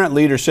 the current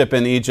leadership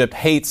in Egypt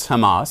hates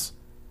Hamas.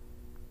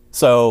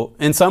 So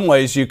in some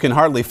ways, you can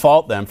hardly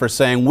fault them for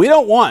saying, we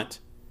don't want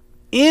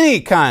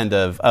any kind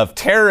of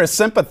terrorist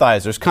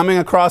sympathizers coming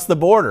across the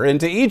border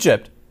into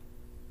Egypt.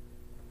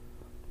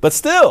 But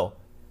still,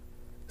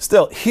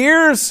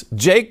 here's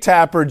Jake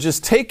Tapper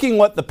just taking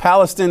what the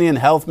Palestinian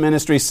Health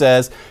Ministry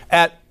says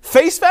at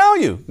face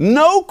value.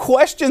 No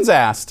questions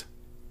asked.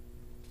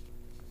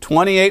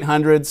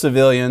 2,800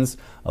 civilians,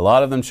 a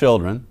lot of them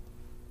children.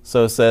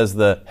 So says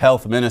the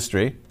health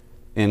ministry.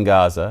 in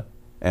Gaza,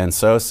 and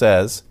so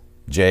says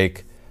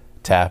Jake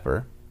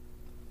Tapper.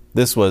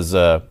 This was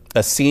a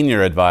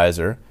senior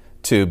advisor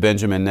to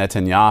Benjamin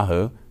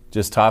Netanyahu,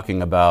 just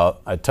talking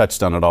about, I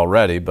touched on it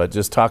already, but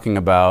just talking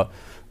about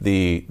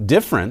the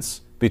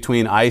difference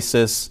between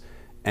ISIS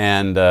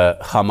and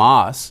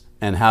Hamas,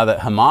 and how that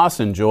Hamas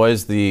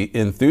enjoys the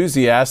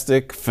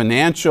enthusiastic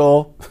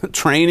financial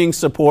training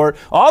support,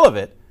 all of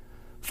it,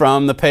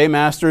 from the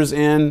paymasters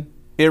in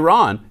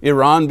Iran.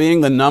 Iran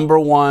being the number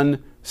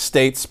one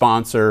state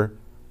sponsor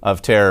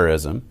of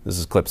terrorism. This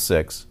is clip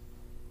 6.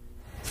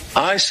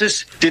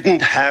 ISIS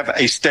didn't have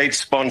a state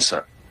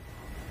sponsor.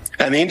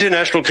 And the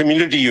international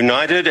community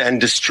united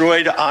and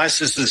destroyed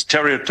ISIS's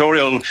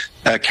territorial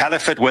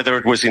caliphate, whether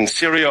it was in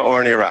Syria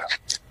or in Iraq.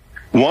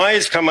 Why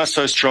is Hamas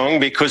so strong?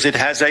 Because it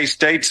has a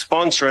state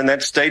sponsor, and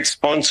that state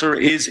sponsor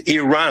is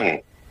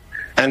Iran.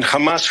 And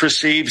Hamas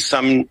receives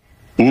some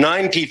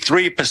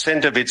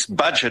 93% of its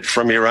budget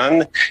from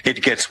Iran.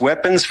 It gets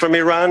weapons from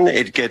Iran.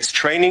 It gets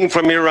training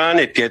from Iran.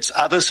 It gets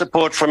other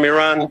support from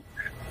Iran,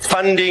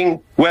 funding,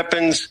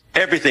 weapons,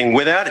 everything.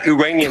 Without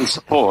Iranian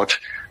support,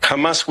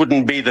 Hamas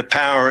wouldn't be the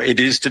power it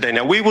is today.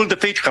 Now, we will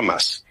defeat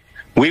Hamas.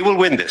 We will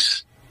win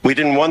this. We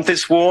didn't want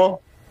this war.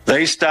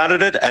 They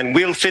started it, and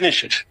we'll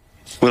finish it.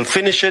 We'll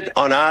finish it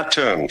on our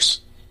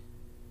terms.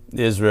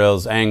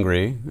 Israel's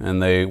angry,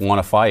 and they want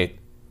to fight.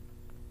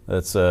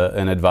 That's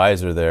an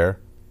advisor there,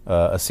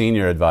 a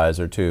senior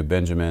advisor to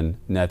Benjamin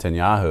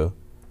Netanyahu.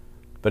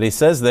 But he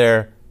says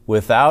there,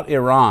 without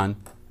Iran,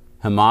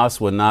 Hamas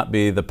would not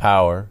be the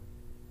power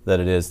that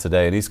it is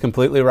today. And he's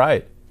completely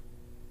right.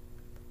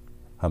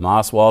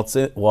 Hamas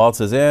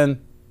waltzes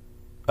in.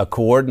 A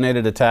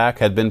coordinated attack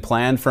had been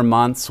planned for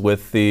months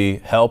with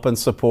the help and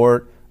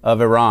support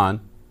of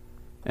Iran.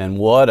 And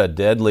what a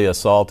deadly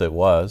assault it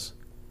was.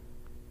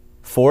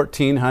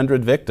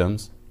 1,400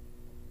 victims.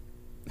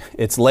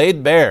 It's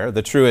laid bare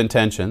the true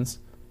intentions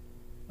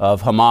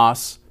of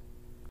Hamas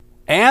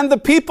and the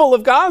people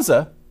of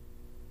Gaza,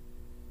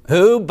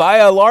 who, by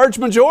a large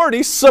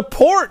majority,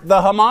 support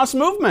the Hamas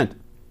movement.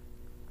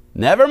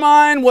 Never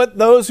mind what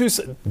those who...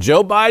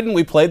 Joe Biden,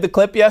 we played the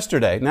clip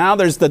yesterday. Now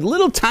there's the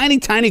little tiny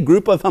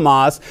group of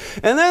Hamas,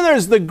 and then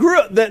there's the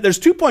group... There's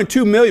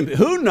 2.2 million.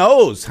 Who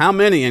knows how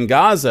many in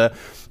Gaza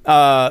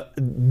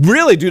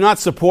really do not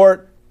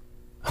support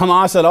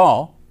Hamas at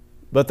all,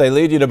 but they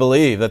lead you to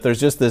believe that there's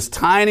just this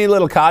tiny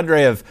little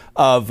cadre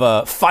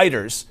of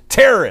fighters,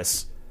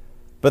 terrorists.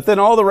 But then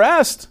all the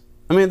rest,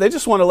 I mean, they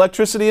just want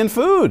electricity and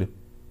food.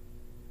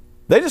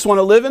 They just want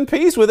to live in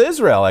peace with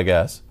Israel, I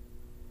guess.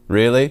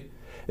 Really?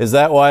 Is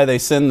that why they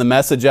send the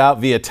message out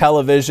via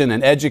television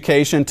and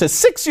education to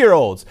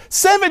 6-year-olds,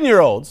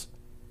 7-year-olds,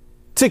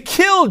 to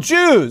kill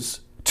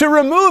Jews, to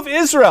remove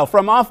Israel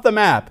from off the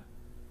map?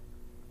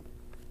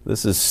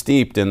 This is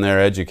steeped in their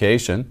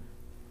education.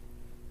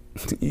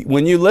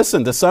 When you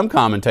listen to some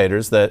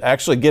commentators that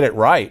actually get it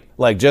right,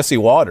 like Jesse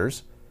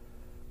Waters,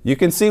 you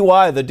can see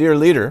why the dear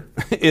leader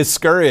is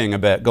scurrying a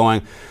bit,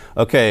 going,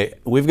 okay,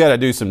 we've got to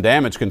do some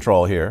damage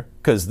control here,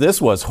 because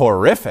this was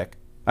horrific.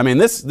 I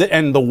mean,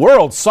 and the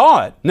world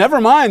saw it.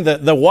 Never mind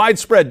the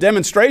widespread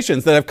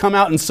demonstrations that have come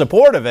out in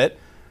support of it.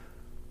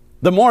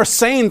 The more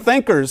sane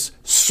thinkers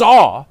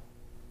saw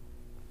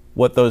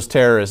what those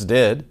terrorists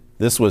did.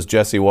 This was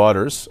Jesse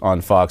Waters on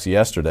Fox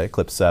yesterday,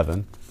 clip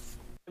 7.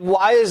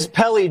 Why is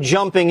Pelley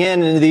jumping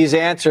into these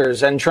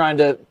answers and trying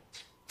to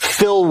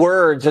fill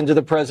words into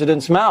the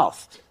president's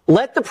mouth?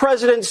 Let the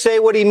president say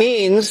what he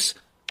means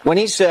when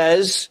he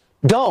says,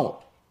 don't.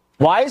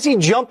 Why is he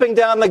jumping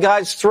down the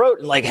guy's throat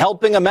and like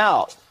helping him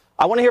out?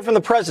 I want to hear from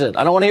the president.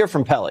 I don't want to hear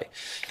from Pelley.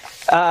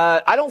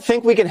 I don't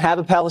think we can have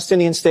a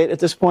Palestinian state at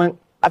this point.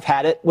 I've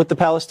had it with the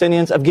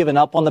Palestinians. I've given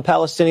up on the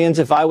Palestinians.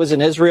 If I was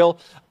in Israel,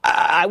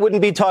 I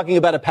wouldn't be talking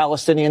about a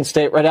Palestinian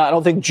state right now. I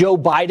don't think Joe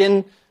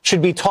Biden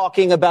should be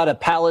talking about a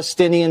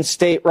Palestinian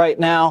state right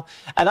now.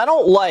 And I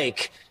don't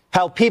like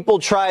how people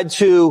tried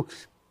to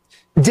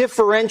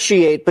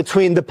differentiate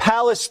between the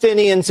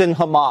Palestinians and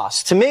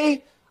Hamas. To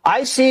me,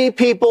 I see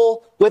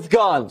people with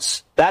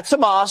guns. That's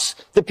Hamas.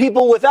 The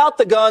people without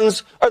the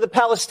guns are the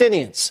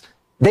Palestinians.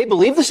 They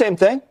believe the same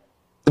thing.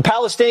 The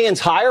Palestinians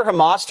hire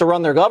Hamas to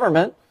run their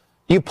government.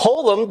 You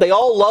poll them, they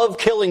all love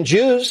killing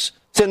Jews.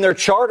 It's in their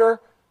charter.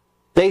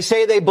 They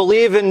say they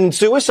believe in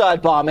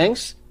suicide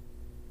bombings.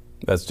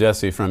 That's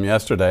Jesse from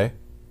yesterday,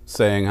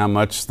 saying how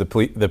much the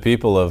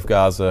people of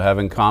Gaza have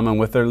in common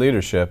with their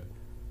leadership.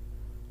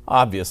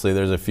 Obviously,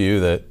 there's a few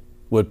that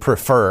would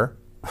prefer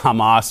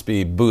Hamas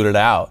be booted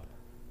out.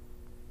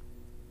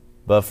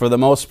 But for the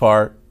most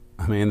part,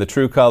 I mean, the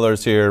true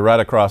colors here, right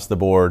across the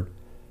board,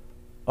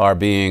 are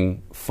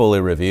being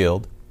fully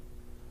revealed.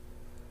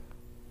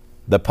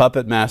 The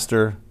puppet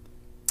master,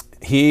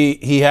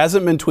 he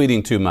hasn't been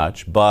tweeting too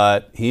much,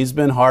 but he's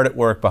been hard at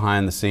work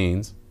behind the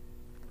scenes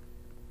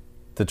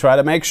to try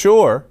to make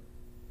sure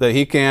that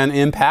he can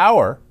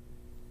empower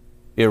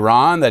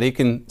Iran, that he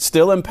can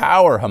still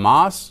empower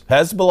Hamas,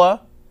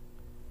 Hezbollah,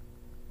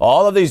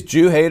 all of these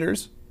Jew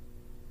haters,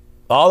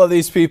 all of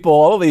these people,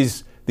 all of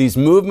these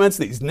movements,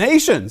 these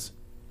nations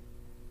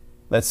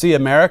that see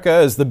America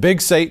as the big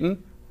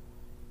Satan.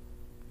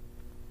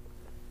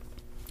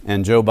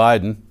 And Joe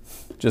Biden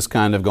just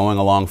kind of going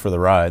along for the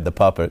ride, the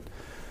puppet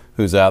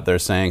who's out there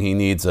saying he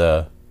needs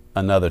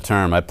another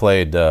term. I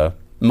played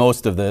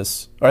most of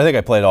this, or I think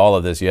I played all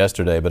of this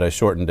yesterday, but I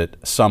shortened it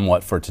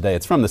somewhat for today.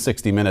 It's from the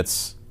 60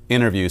 Minutes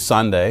interview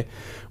Sunday,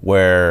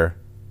 where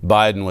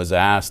Biden was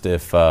asked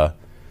if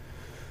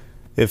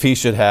he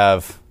should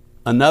have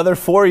another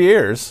 4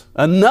 years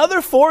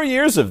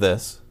of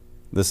this.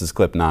 This is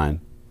clip 9.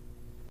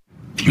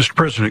 Mr.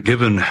 President,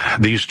 given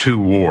these two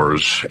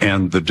wars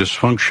and the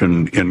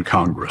dysfunction in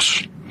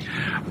Congress,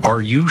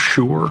 are you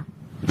sure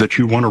that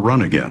you want to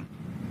run again?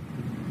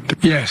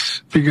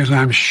 Yes, because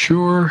I'm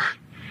sure.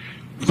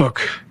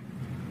 Look,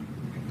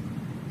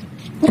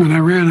 when I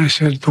ran, I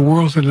said the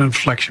world's at an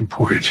inflection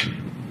point.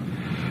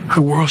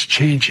 The world's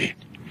changing,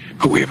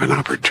 but we have an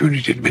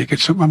opportunity to make it.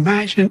 So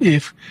imagine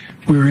if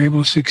we were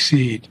able to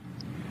succeed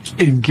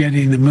in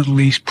getting the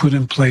Middle East put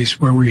in place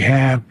where we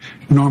have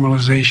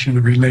normalization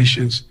of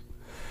relations.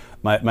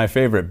 My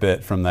favorite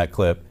bit from that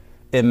clip,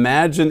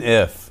 imagine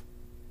if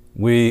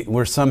we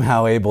were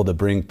somehow able to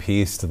bring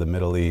peace to the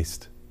Middle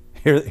East.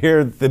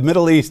 Here, the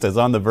Middle East is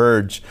on the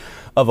verge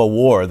of a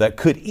war that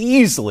could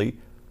easily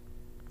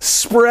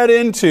spread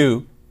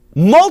into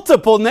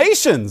multiple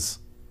nations.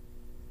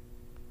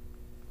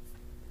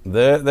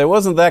 There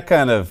wasn't that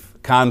kind of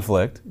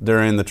conflict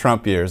during the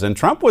Trump years, and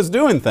Trump was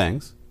doing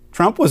things.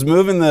 Trump was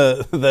moving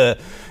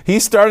he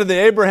started the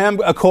Abraham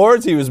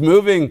Accords. He was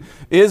moving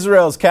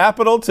Israel's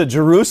capital to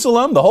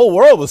Jerusalem. The whole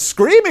world was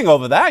screaming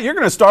over that. You're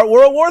going to start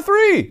World War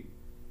III.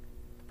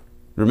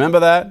 Remember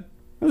that?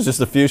 It was just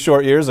a few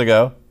short years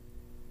ago.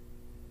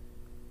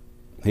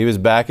 He was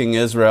backing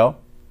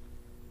Israel.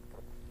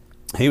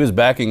 He was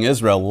backing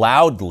Israel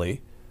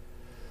loudly,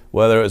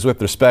 whether it was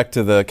with respect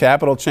to the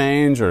capital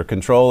change or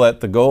control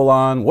at the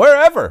Golan,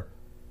 wherever.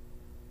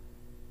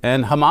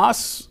 And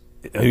Hamas,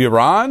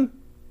 Iran,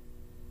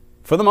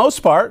 for the most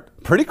part,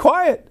 pretty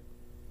quiet.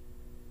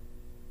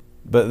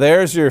 But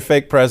there's your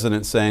fake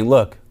president saying,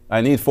 look,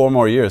 I need 4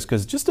 more years.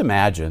 Because just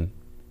imagine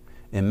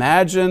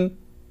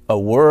a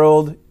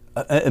world,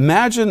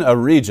 imagine a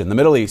region, the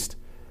Middle East,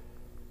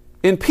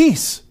 in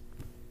peace.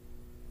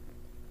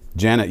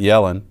 Janet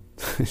Yellen,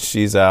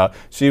 she's out.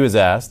 She was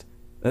asked.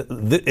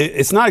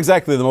 It's not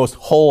exactly the most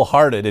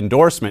wholehearted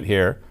endorsement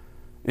here.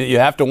 You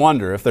have to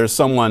wonder if there's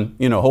someone,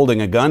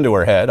 holding a gun to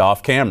her head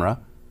off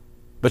camera.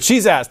 But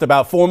she's asked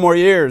about 4 more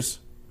years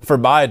for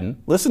Biden.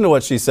 Listen to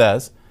what she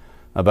says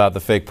about the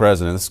fake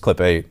president. This is clip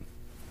 8.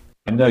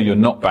 I know you're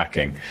not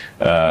backing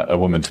a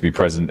woman to be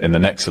president in the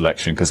next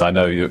election, because I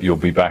know you'll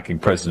be backing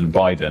President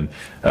Biden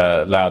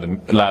loud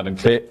and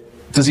clear.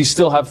 Does he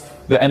still have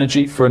the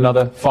energy for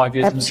another 5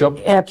 years in the job?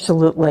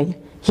 Absolutely.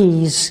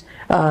 He's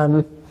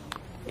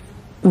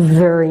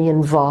very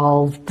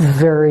involved,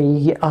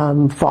 very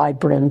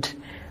vibrant,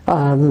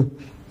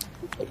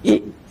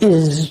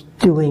 is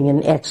doing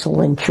an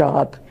excellent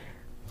job.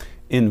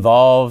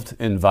 Involved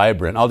and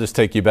vibrant. I'll just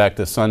take you back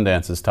to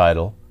Sundance's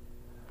title.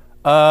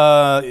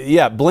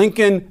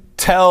 Blinken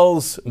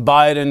tells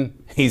Biden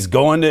he's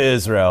going to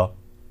Israel.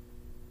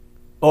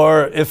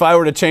 Or if I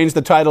were to change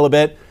the title a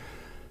bit,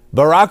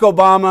 Barack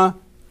Obama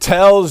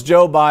tells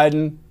Joe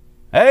Biden,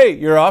 hey,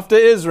 you're off to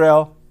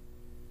Israel.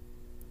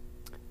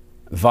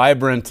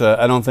 Vibrant,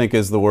 I don't think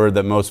is the word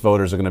that most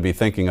voters are going to be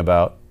thinking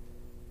about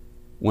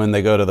when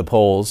they go to the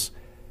polls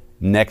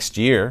next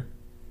year.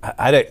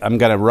 I'm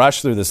going to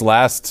rush through this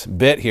last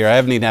bit here. I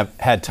haven't even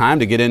had time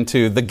to get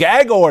into the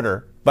gag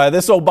order by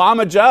this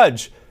Obama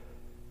judge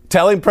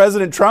telling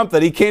President Trump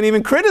that he can't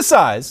even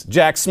criticize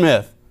Jack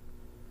Smith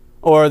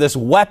or this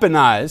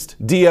weaponized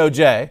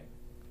DOJ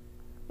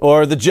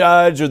or the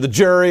judge or the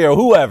jury or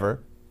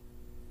whoever,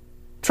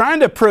 trying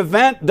to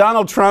prevent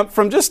Donald Trump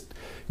from just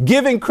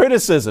giving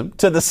criticism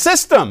to the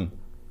system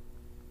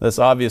that's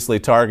obviously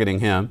targeting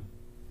him.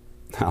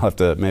 I'll have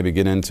to maybe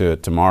get into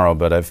it tomorrow,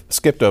 but I've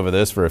skipped over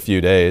this for a few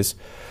days.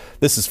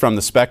 This is from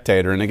The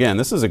Spectator, and again,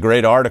 this is a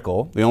great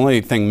article. The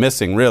only thing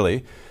missing,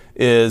 really,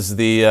 is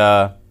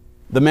the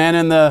man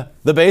in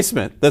the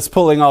basement that's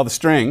pulling all the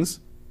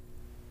strings.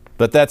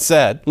 But that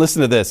said,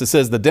 listen to this. It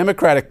says the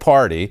Democratic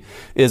Party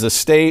is in a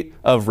state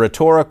of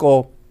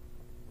rhetorical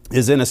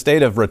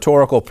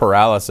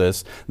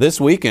paralysis this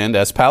weekend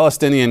as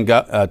Palestinian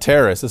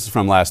terrorists, this is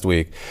from last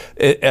week,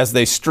 as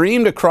they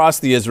streamed across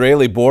the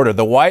Israeli border.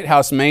 The White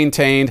House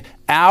maintained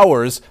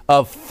hours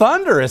of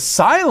thunderous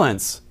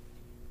silence.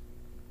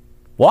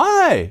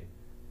 Why?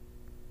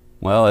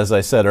 Well, as I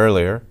said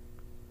earlier,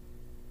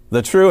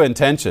 the true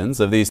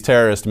intentions of these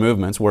terrorist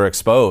movements were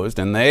exposed,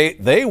 and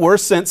they were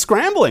sent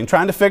scrambling,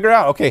 trying to figure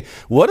out, okay,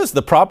 what is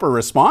the proper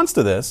response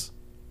to this?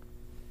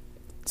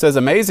 It says,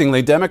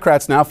 amazingly,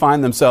 Democrats now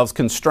find themselves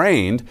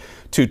constrained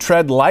to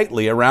tread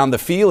lightly around the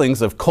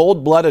feelings of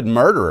cold-blooded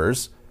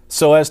murderers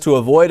so as to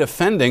avoid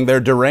offending their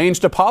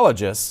deranged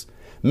apologists,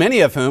 many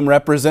of whom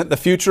represent the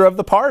future of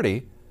the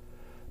party.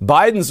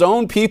 Biden's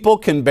own people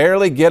can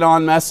barely get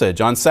on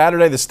message. On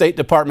Saturday, the State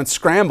Department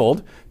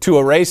scrambled to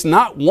erase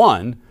not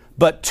one,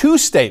 but 2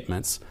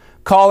 statements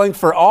calling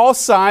for all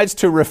sides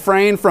to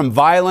refrain from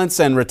violence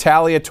and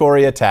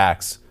retaliatory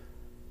attacks.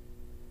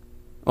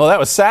 Well, that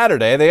was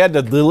Saturday. They had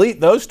to delete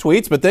those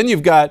tweets, but then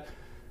you've got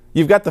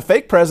the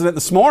fake president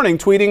this morning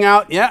tweeting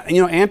out,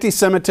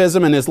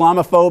 anti-Semitism and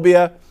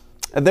Islamophobia.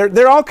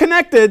 They're all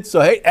connected.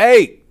 So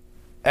hey,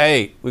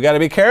 we got to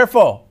be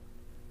careful.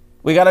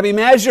 We got to be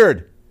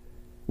measured.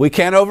 We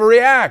can't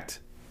overreact.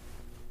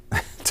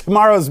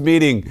 Tomorrow's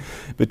meeting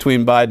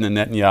between Biden and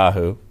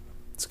Netanyahu,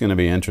 it's going to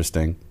be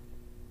interesting.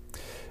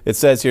 It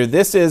says here,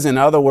 this is, in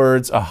other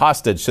words, a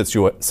hostage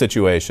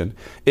situation.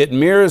 It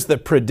mirrors the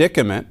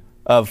predicament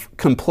of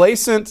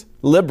complacent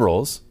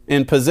liberals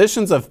in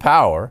positions of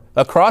power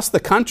across the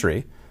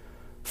country,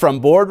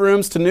 from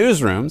boardrooms to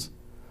newsrooms.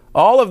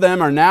 All of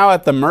them are now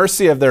at the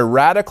mercy of their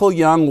radical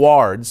young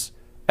wards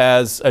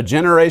as a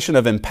generation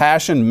of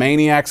impassioned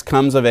maniacs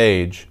comes of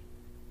age.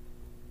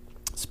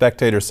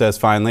 Spectator says,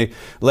 finally,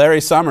 Larry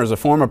Summers, a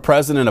former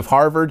president of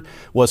Harvard,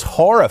 was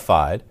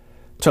horrified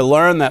to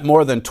learn that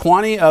more than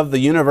 20 of the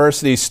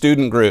university's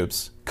student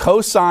groups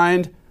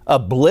co-signed a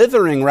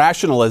blithering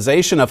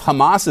rationalization of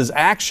Hamas's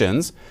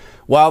actions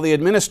while the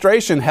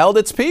administration held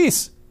its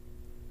peace.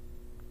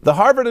 The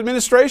Harvard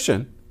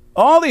administration,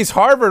 all these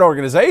Harvard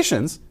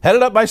organizations,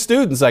 headed up by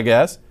students, I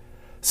guess,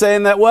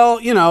 saying that, well,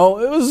 it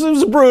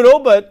was brutal,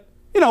 but,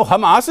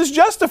 Hamas is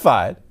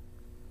justified.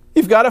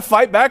 You've got to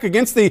fight back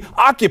against the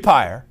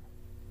occupier.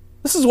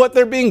 This is what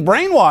they're being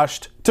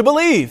brainwashed to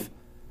believe.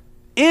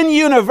 In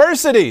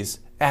universities,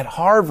 at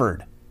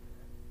Harvard.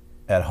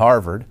 At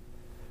Harvard.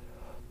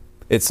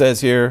 It says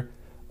here,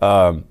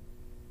 but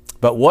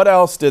what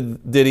else did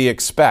he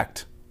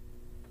expect,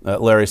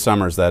 Larry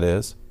Summers, that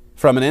is,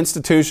 from an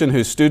institution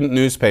whose student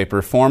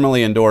newspaper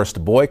formally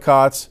endorsed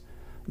boycotts,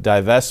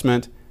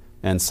 divestment,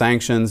 and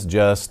sanctions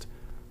just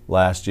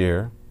last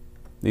year?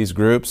 These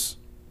groups,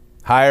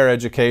 higher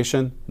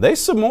education, they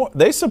support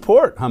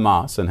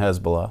Hamas and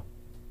Hezbollah.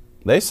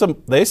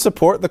 They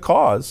support the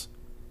cause.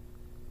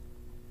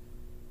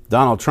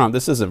 Donald Trump,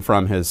 this isn't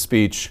from his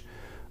speech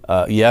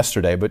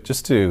yesterday, but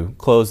just to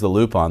close the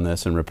loop on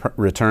this and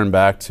return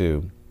back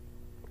to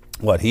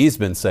what he's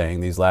been saying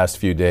these last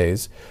few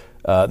days.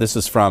 This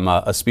is from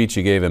a speech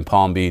he gave in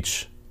Palm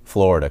Beach,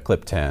 Florida,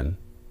 clip 10.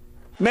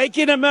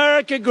 Making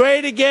America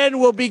great again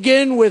will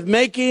begin with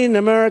making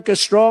America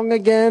strong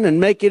again and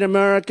making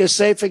America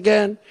safe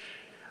again.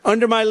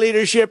 Under my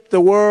leadership,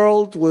 the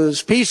world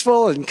was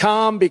peaceful and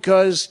calm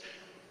because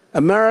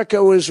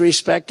America was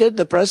respected.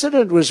 The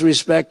president was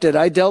respected.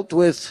 I dealt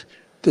with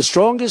the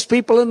strongest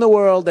people in the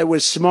world. They were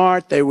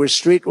smart. They were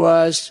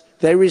streetwise.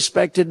 They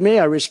respected me.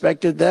 I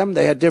respected them.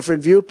 They had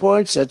different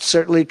viewpoints. That's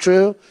certainly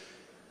true.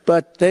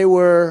 But they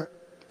were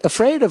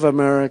afraid of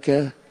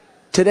America.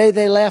 Today,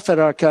 they laugh at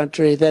our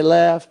country. They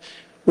laugh.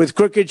 With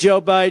crooked Joe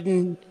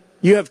Biden,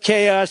 you have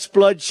chaos,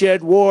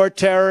 bloodshed, war,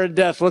 terror, and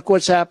death. Look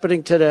what's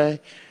happening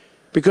today.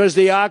 Because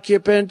the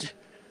occupant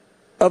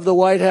of the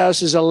White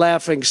House is a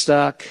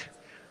laughingstock.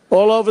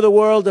 All over the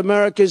world,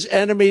 America's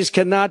enemies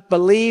cannot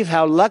believe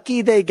how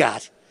lucky they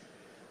got.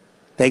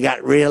 They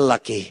got real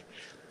lucky.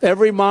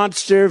 Every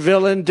monster,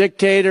 villain,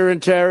 dictator,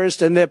 and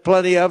terrorist, and there are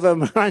plenty of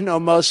them. I know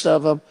most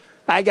of them.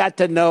 I got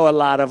to know a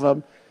lot of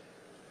them.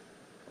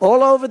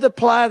 All over the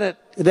planet,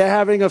 they're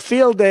having a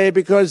field day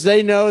because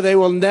they know they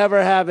will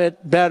never have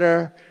it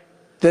better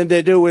than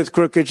they do with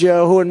Crooked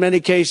Joe, who in many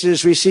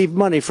cases receive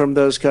money from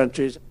those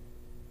countries.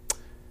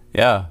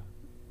 Yeah.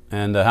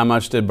 And how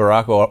much did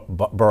Barack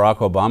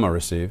Obama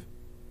receive?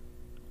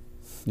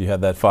 You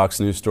had that Fox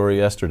News story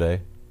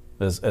yesterday.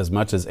 As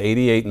much as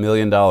 $88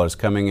 million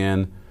coming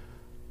in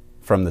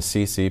from the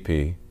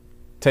CCP,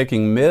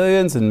 taking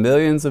millions and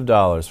millions of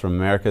dollars from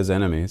America's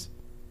enemies,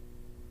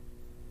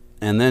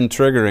 and then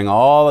triggering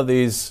all of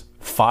these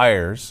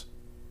fires,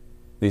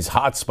 these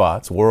hot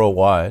spots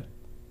worldwide.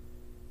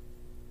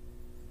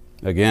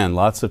 Again,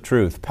 lots of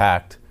truth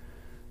packed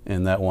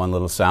in that one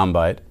little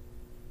soundbite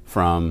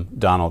from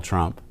Donald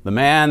Trump. The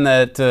man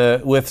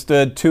that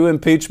withstood 2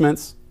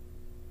 impeachments,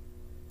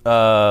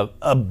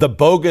 the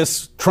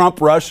bogus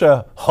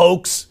Trump-Russia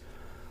hoax,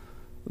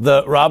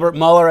 the Robert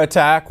Mueller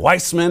attack,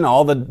 Weissman,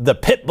 all the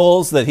pit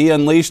bulls that he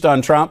unleashed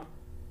on Trump.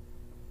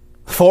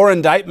 4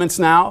 indictments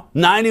now,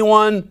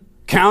 91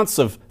 counts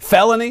of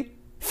felony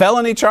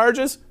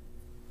charges,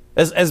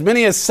 as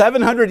many as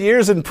 700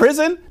 years in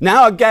prison,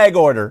 now a gag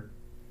order.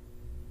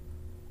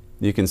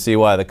 You can see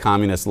why the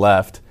communist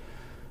left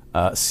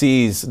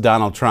sees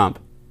Donald Trump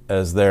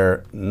as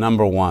their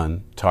number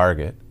one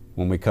target.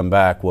 When we come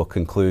back, we'll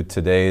conclude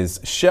today's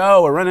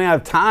show. We're running out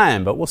of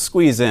time, but we'll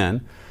squeeze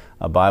in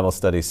a Bible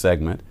study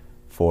segment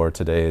for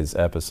today's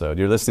episode.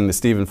 You're listening to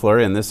Stephen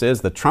Flurry, and this is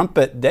the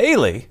Trumpet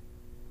Daily.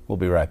 We'll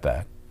be right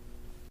back.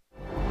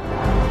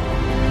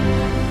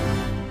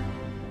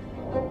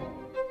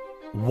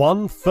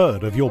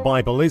 One-third of your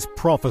Bible is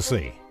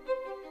prophecy,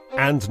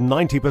 and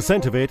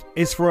 90% of it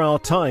is for our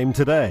time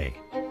today.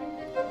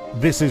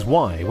 This is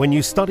why, when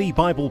you study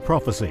Bible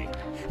prophecy,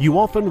 you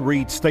often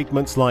read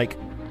statements like,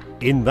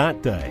 in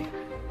that day,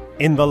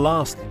 in the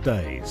last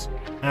days,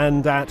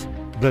 and at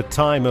the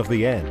time of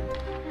the end.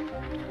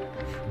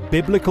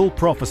 Biblical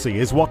prophecy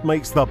is what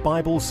makes the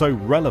Bible so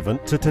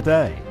relevant to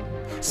today,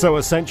 so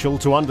essential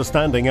to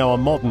understanding our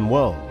modern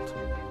world.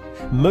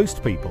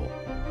 Most people,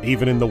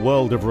 even in the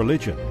world of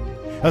religion,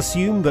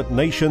 assume that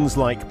nations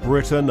like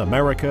Britain,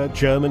 America,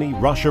 Germany,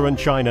 Russia and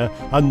China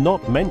are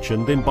not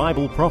mentioned in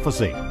Bible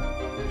prophecy.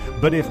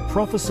 But if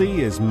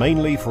prophecy is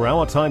mainly for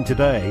our time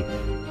today,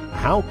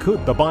 how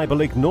could the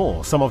Bible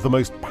ignore some of the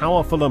most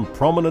powerful and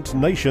prominent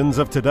nations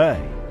of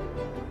today?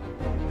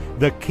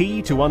 The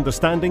key to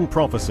understanding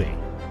prophecy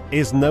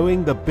is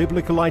knowing the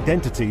biblical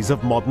identities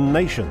of modern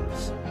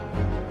nations.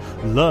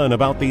 Learn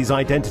about these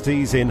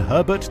identities in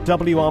Herbert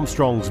W.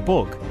 Armstrong's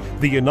book,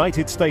 The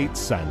United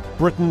States and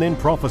Britain in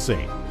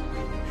Prophecy.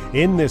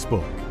 In this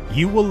book,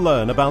 you will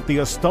learn about the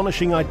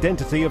astonishing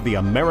identity of the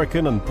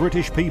American and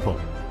British people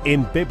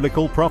in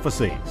biblical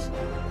prophecies.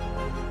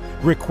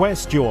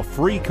 Request your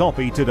free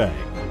copy today.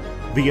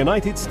 The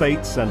United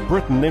States and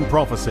Britain in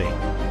Prophecy.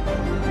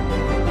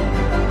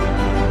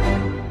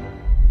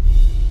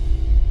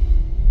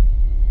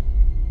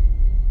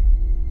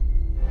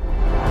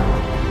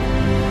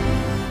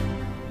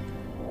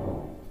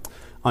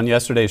 On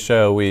yesterday's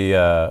show, we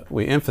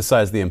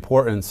emphasized the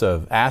importance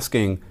of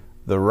asking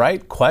the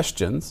right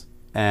questions,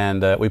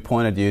 and we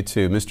pointed you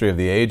to Mystery of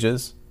the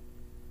Ages,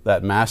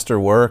 that master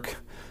work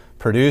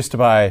produced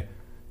by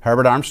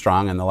Herbert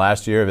Armstrong in the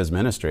last year of his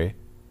ministry,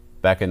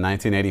 back in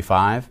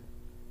 1985.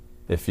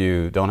 If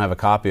you don't have a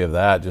copy of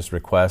that, just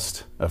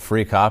request a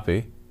free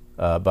copy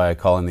by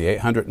calling the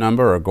 800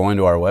 number or going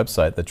to our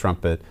website,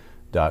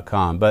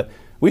 thetrumpet.com. But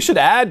we should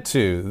add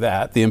to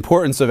that the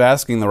importance of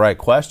asking the right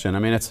question. I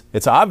mean,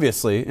 it's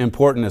obviously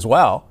important as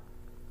well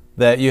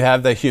that you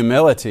have the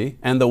humility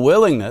and the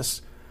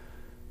willingness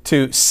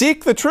to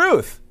seek the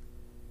truth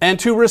and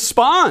to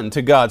respond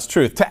to God's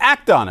truth, to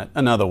act on it,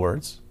 in other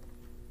words.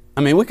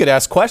 I mean, we could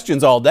ask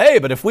questions all day,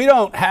 but if we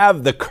don't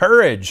have the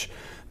courage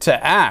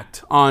to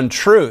act on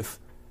truth,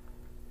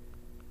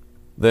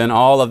 then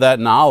all of that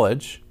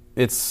knowledge,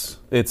 it's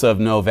of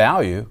no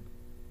value.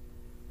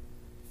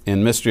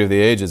 In Mystery of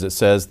the Ages, it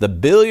says, the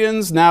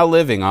billions now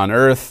living on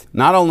earth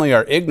not only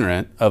are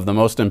ignorant of the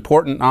most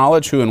important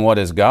knowledge, who and what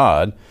is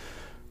God,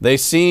 they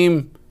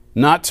seem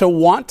not to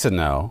want to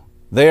know.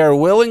 They are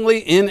willingly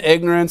in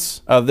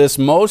ignorance of this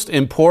most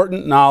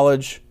important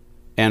knowledge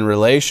and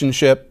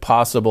relationship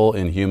possible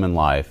in human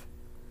life.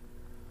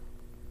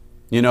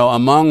 You know,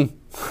 among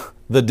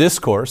the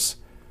discourse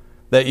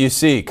that you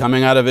see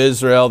coming out of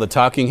Israel, the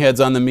talking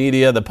heads on the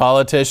media, the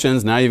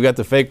politicians, now you've got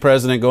the fake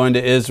president going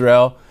to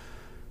Israel.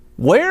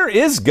 Where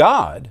is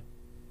God?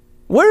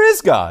 Where is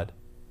God?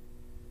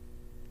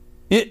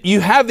 You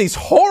have these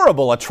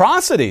horrible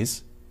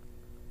atrocities.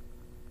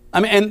 I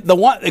mean, and the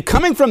one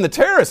coming from the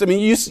terrorists, I mean,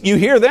 you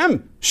hear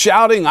them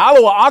shouting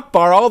Allahu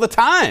Akbar all the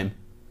time.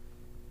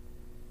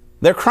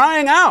 They're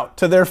crying out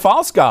to their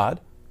false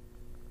god,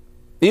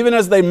 even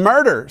as they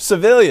murder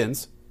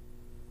civilians.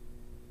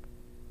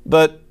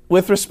 But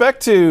with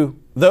respect to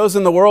those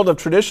in the world of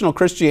traditional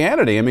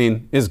Christianity, I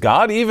mean, is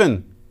God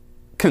even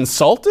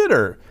consulted,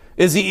 or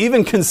is he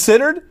even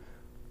considered?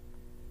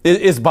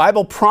 Is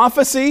Bible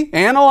prophecy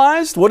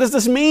analyzed? What does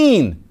this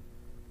mean?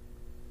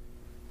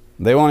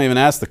 They won't even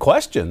ask the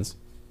questions.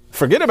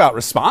 Forget about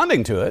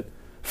responding to it.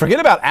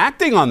 Forget about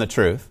acting on the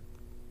truth.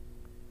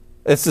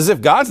 It's as if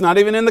God's not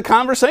even in the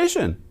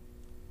conversation.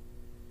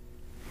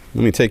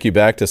 Let me take you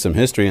back to some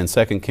history in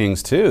 2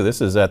 Kings 2. This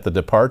is at the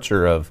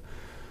departure of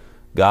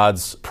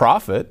God's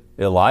prophet,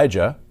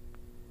 Elijah.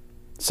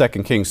 2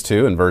 Kings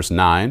 2 and verse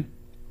 9.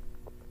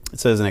 It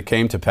says, and it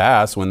came to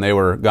pass when they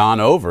were gone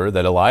over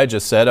that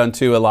Elijah said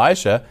unto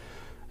Elisha,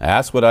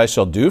 ask what I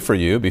shall do for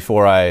you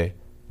before I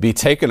be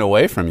taken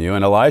away from you.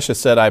 And Elisha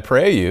said, I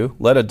pray you,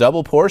 let a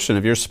double portion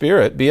of your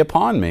spirit be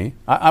upon me.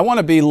 I want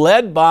to be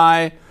led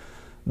by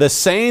the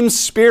same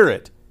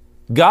Spirit,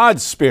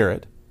 God's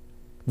Spirit,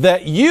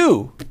 that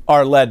you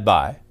are led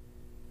by.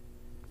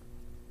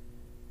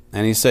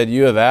 And he said,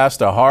 you have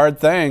asked a hard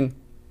thing.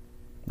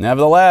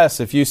 Nevertheless,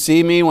 if you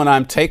see me when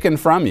I'm taken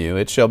from you,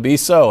 it shall be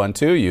so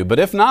unto you. But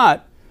if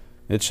not,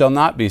 it shall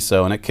not be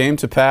so. And it came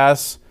to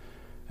pass,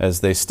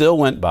 as they still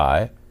went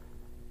by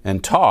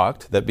and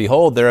talked, that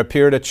behold, there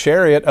appeared a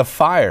chariot of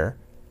fire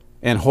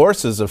and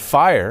horses of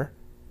fire,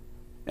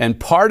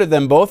 and parted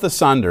them both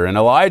asunder. And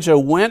Elijah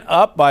went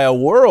up by a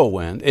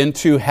whirlwind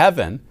into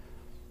heaven,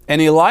 and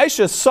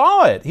Elisha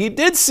saw it. He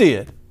did see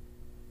it.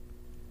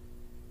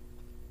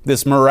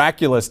 This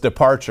miraculous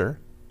departure.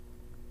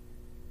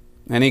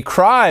 And he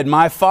cried,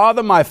 my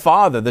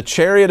father, the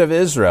chariot of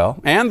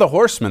Israel, and the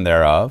horsemen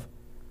thereof.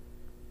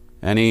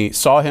 And he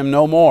saw him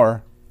no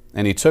more.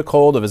 And he took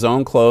hold of his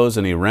own clothes,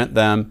 and he rent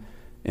them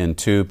in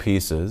two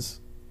pieces.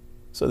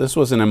 So this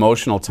was an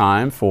emotional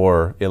time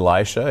for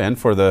Elisha and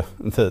for the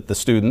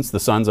students, the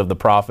sons of the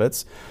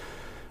prophets.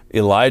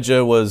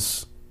 Elijah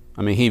was,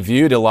 he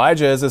viewed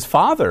Elijah as his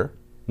father.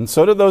 And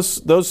so did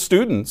those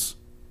students.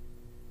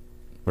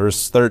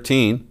 Verse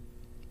 13,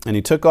 and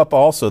he took up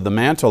also the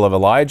mantle of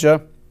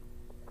Elijah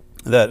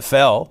that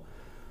fell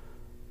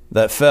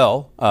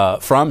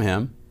from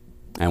him,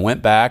 and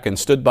went back and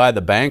stood by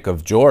the bank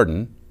of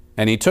Jordan,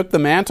 And he took the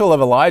mantle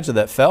of Elijah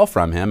that fell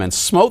from him and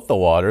smote the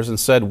waters and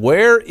said,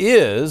 "Where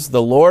is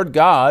the Lord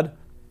God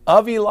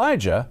of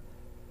Elijah?"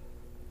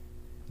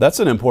 That's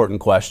an important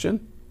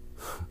question.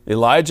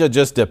 Elijah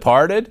just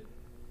departed.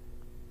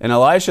 And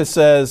Elisha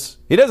says,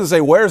 he doesn't say,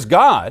 "Where's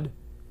God?"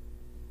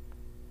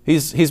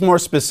 He's more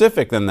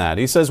specific than that.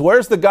 He says,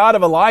 "Where's the God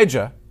of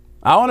Elijah?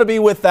 I want to be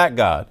with that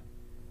God.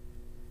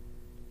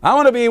 I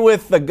want to be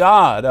with the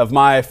God of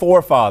my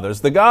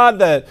forefathers, the God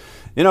that,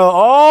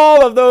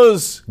 all of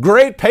those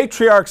great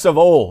patriarchs of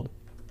old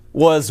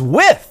was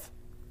with,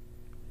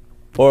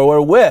 or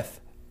were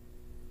with."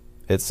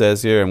 It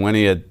says here, "And when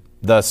he had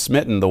thus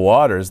smitten the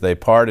waters, they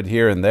parted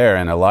here and there,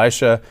 and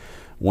Elisha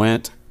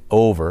went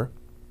over."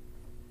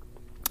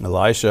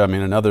 Elisha,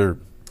 another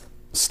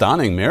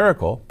stunning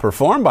miracle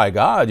performed by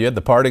God. You had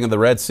the parting of the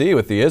Red Sea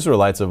with the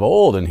Israelites of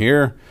old, and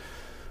here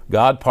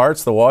God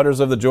parts the waters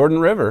of the Jordan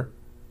River.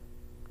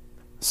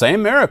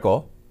 Same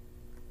miracle.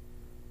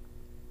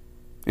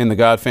 In the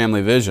God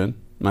family vision,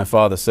 my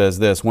father says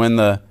this: when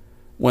the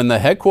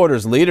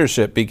headquarters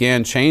leadership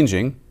began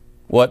changing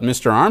what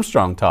Mr.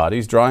 Armstrong taught,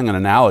 he's drawing an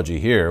analogy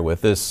here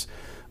with this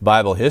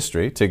Bible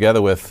history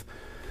together with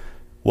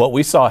what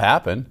we saw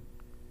happen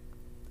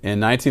in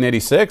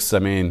 1986.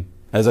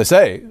 As I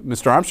say,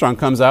 Mr. Armstrong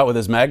comes out with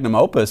his magnum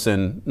opus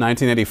in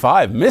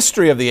 1985,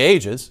 Mystery of the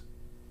Ages,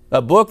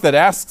 a book that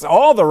asks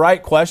all the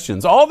right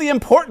questions, all the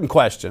important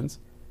questions.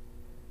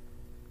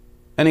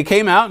 And he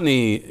came out and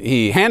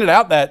he handed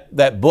out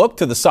that book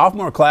to the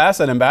sophomore class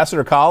at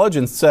Ambassador College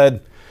and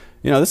said,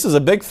 "This is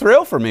a big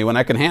thrill for me when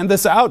I can hand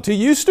this out to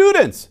you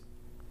students.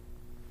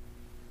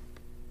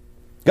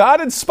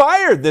 God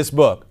inspired this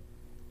book.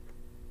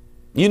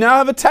 You now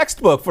have a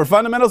textbook for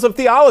Fundamentals of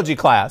Theology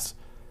class.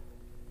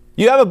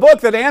 You have a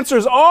book that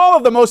answers all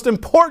of the most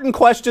important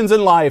questions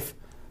in life."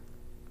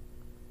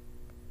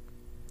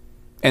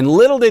 And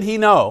little did he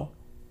know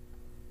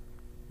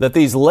that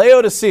these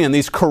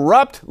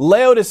corrupt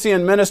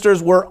Laodicean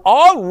ministers were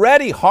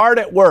already hard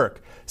at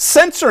work,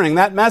 censoring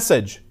that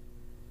message,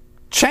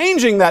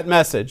 changing that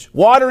message,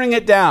 watering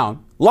it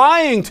down,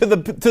 lying to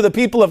the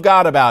people of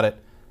God about it.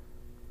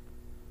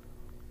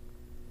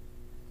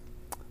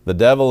 The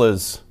devil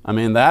is,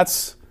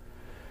 that's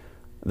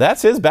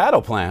his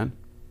battle plan.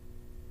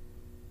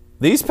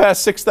 These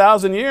past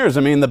 6,000 years,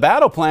 the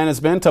battle plan has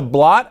been to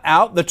blot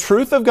out the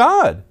truth of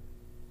God.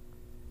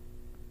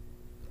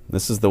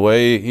 This is the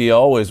way he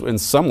always, in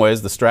some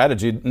ways, the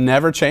strategy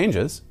never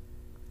changes.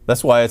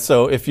 That's why it's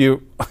so, if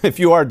you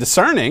are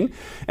discerning,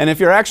 and if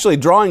you're actually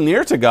drawing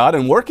near to God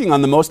and working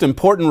on the most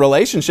important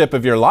relationship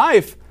of your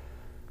life,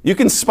 you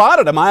can spot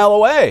it a mile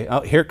away. Oh,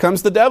 here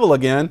comes the devil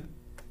again,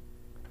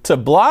 to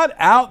blot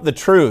out the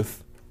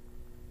truth.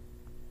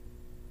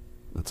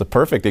 That's a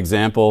perfect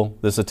example,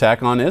 this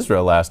attack on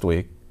Israel last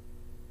week.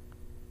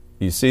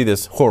 You see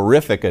this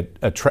horrific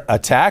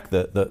attack,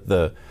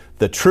 the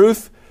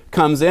truth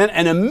comes in,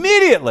 and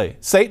immediately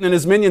Satan and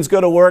his minions go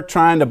to work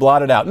trying to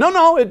blot it out.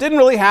 No, it didn't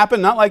really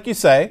happen, not like you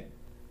say.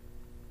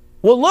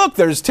 Well, look,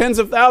 there's tens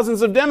of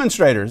thousands of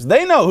demonstrators.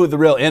 They know who the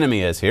real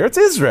enemy is here. It's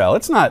Israel.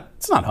 It's not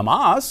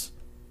Hamas.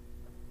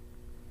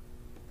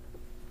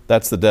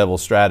 That's the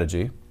devil's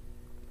strategy.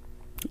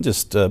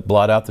 Just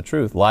blot out the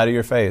truth, lie to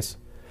your face.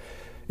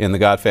 In the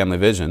God family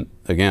vision,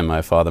 again,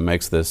 my father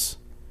makes this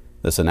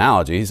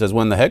analogy. He says,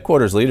 when the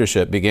headquarters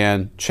leadership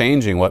began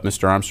changing what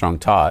Mr. Armstrong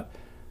taught,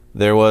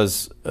 there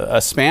was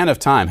a span of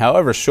time,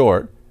 however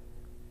short,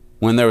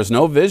 when there was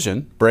no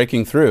vision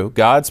breaking through.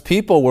 God's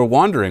people were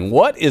wondering,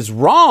 what is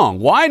wrong?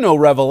 Why no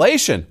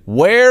revelation?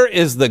 Where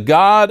is the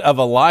God of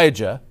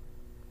Elijah?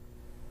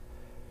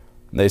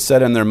 They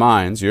said in their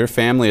minds, your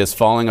family is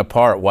falling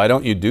apart. Why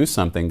don't you do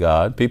something,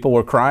 God? People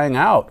were crying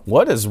out,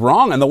 what is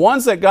wrong? And the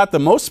ones that got the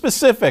most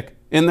specific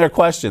in their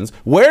questions,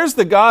 where's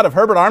the God of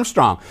Herbert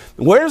Armstrong?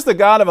 Where's the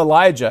God of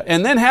Elijah?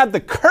 And then had the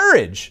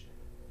courage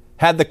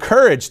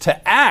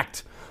to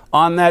act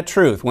on that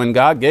truth when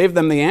God gave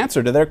them the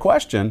answer to their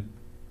question.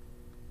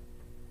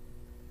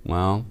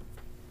 Well,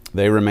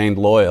 they remained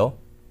loyal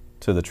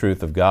to the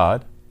truth of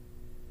God.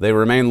 They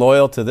remain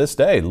loyal to this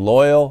day.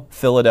 Loyal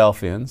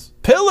Philadelphians.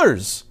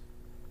 Pillars,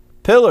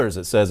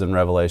 it says in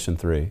Revelation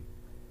 3.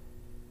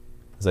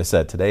 As I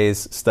said,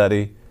 today's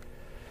study,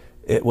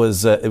 it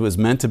was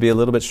meant to be a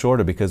little bit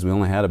shorter because we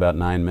only had about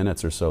 9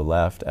 minutes or so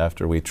left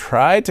after we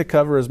tried to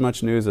cover as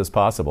much news as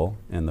possible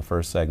in the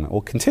first segment.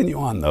 We'll continue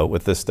on, though,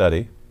 with this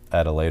study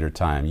at a later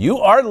time. You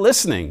are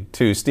listening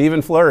to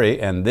Stephen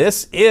Flurry, and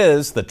this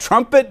is the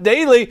Trumpet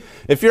Daily.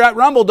 If you're at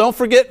Rumble, don't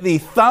forget the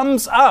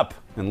thumbs up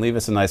and leave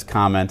us a nice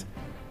comment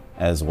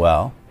as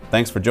well.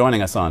 Thanks for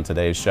joining us on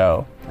today's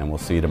show, and we'll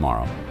see you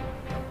tomorrow.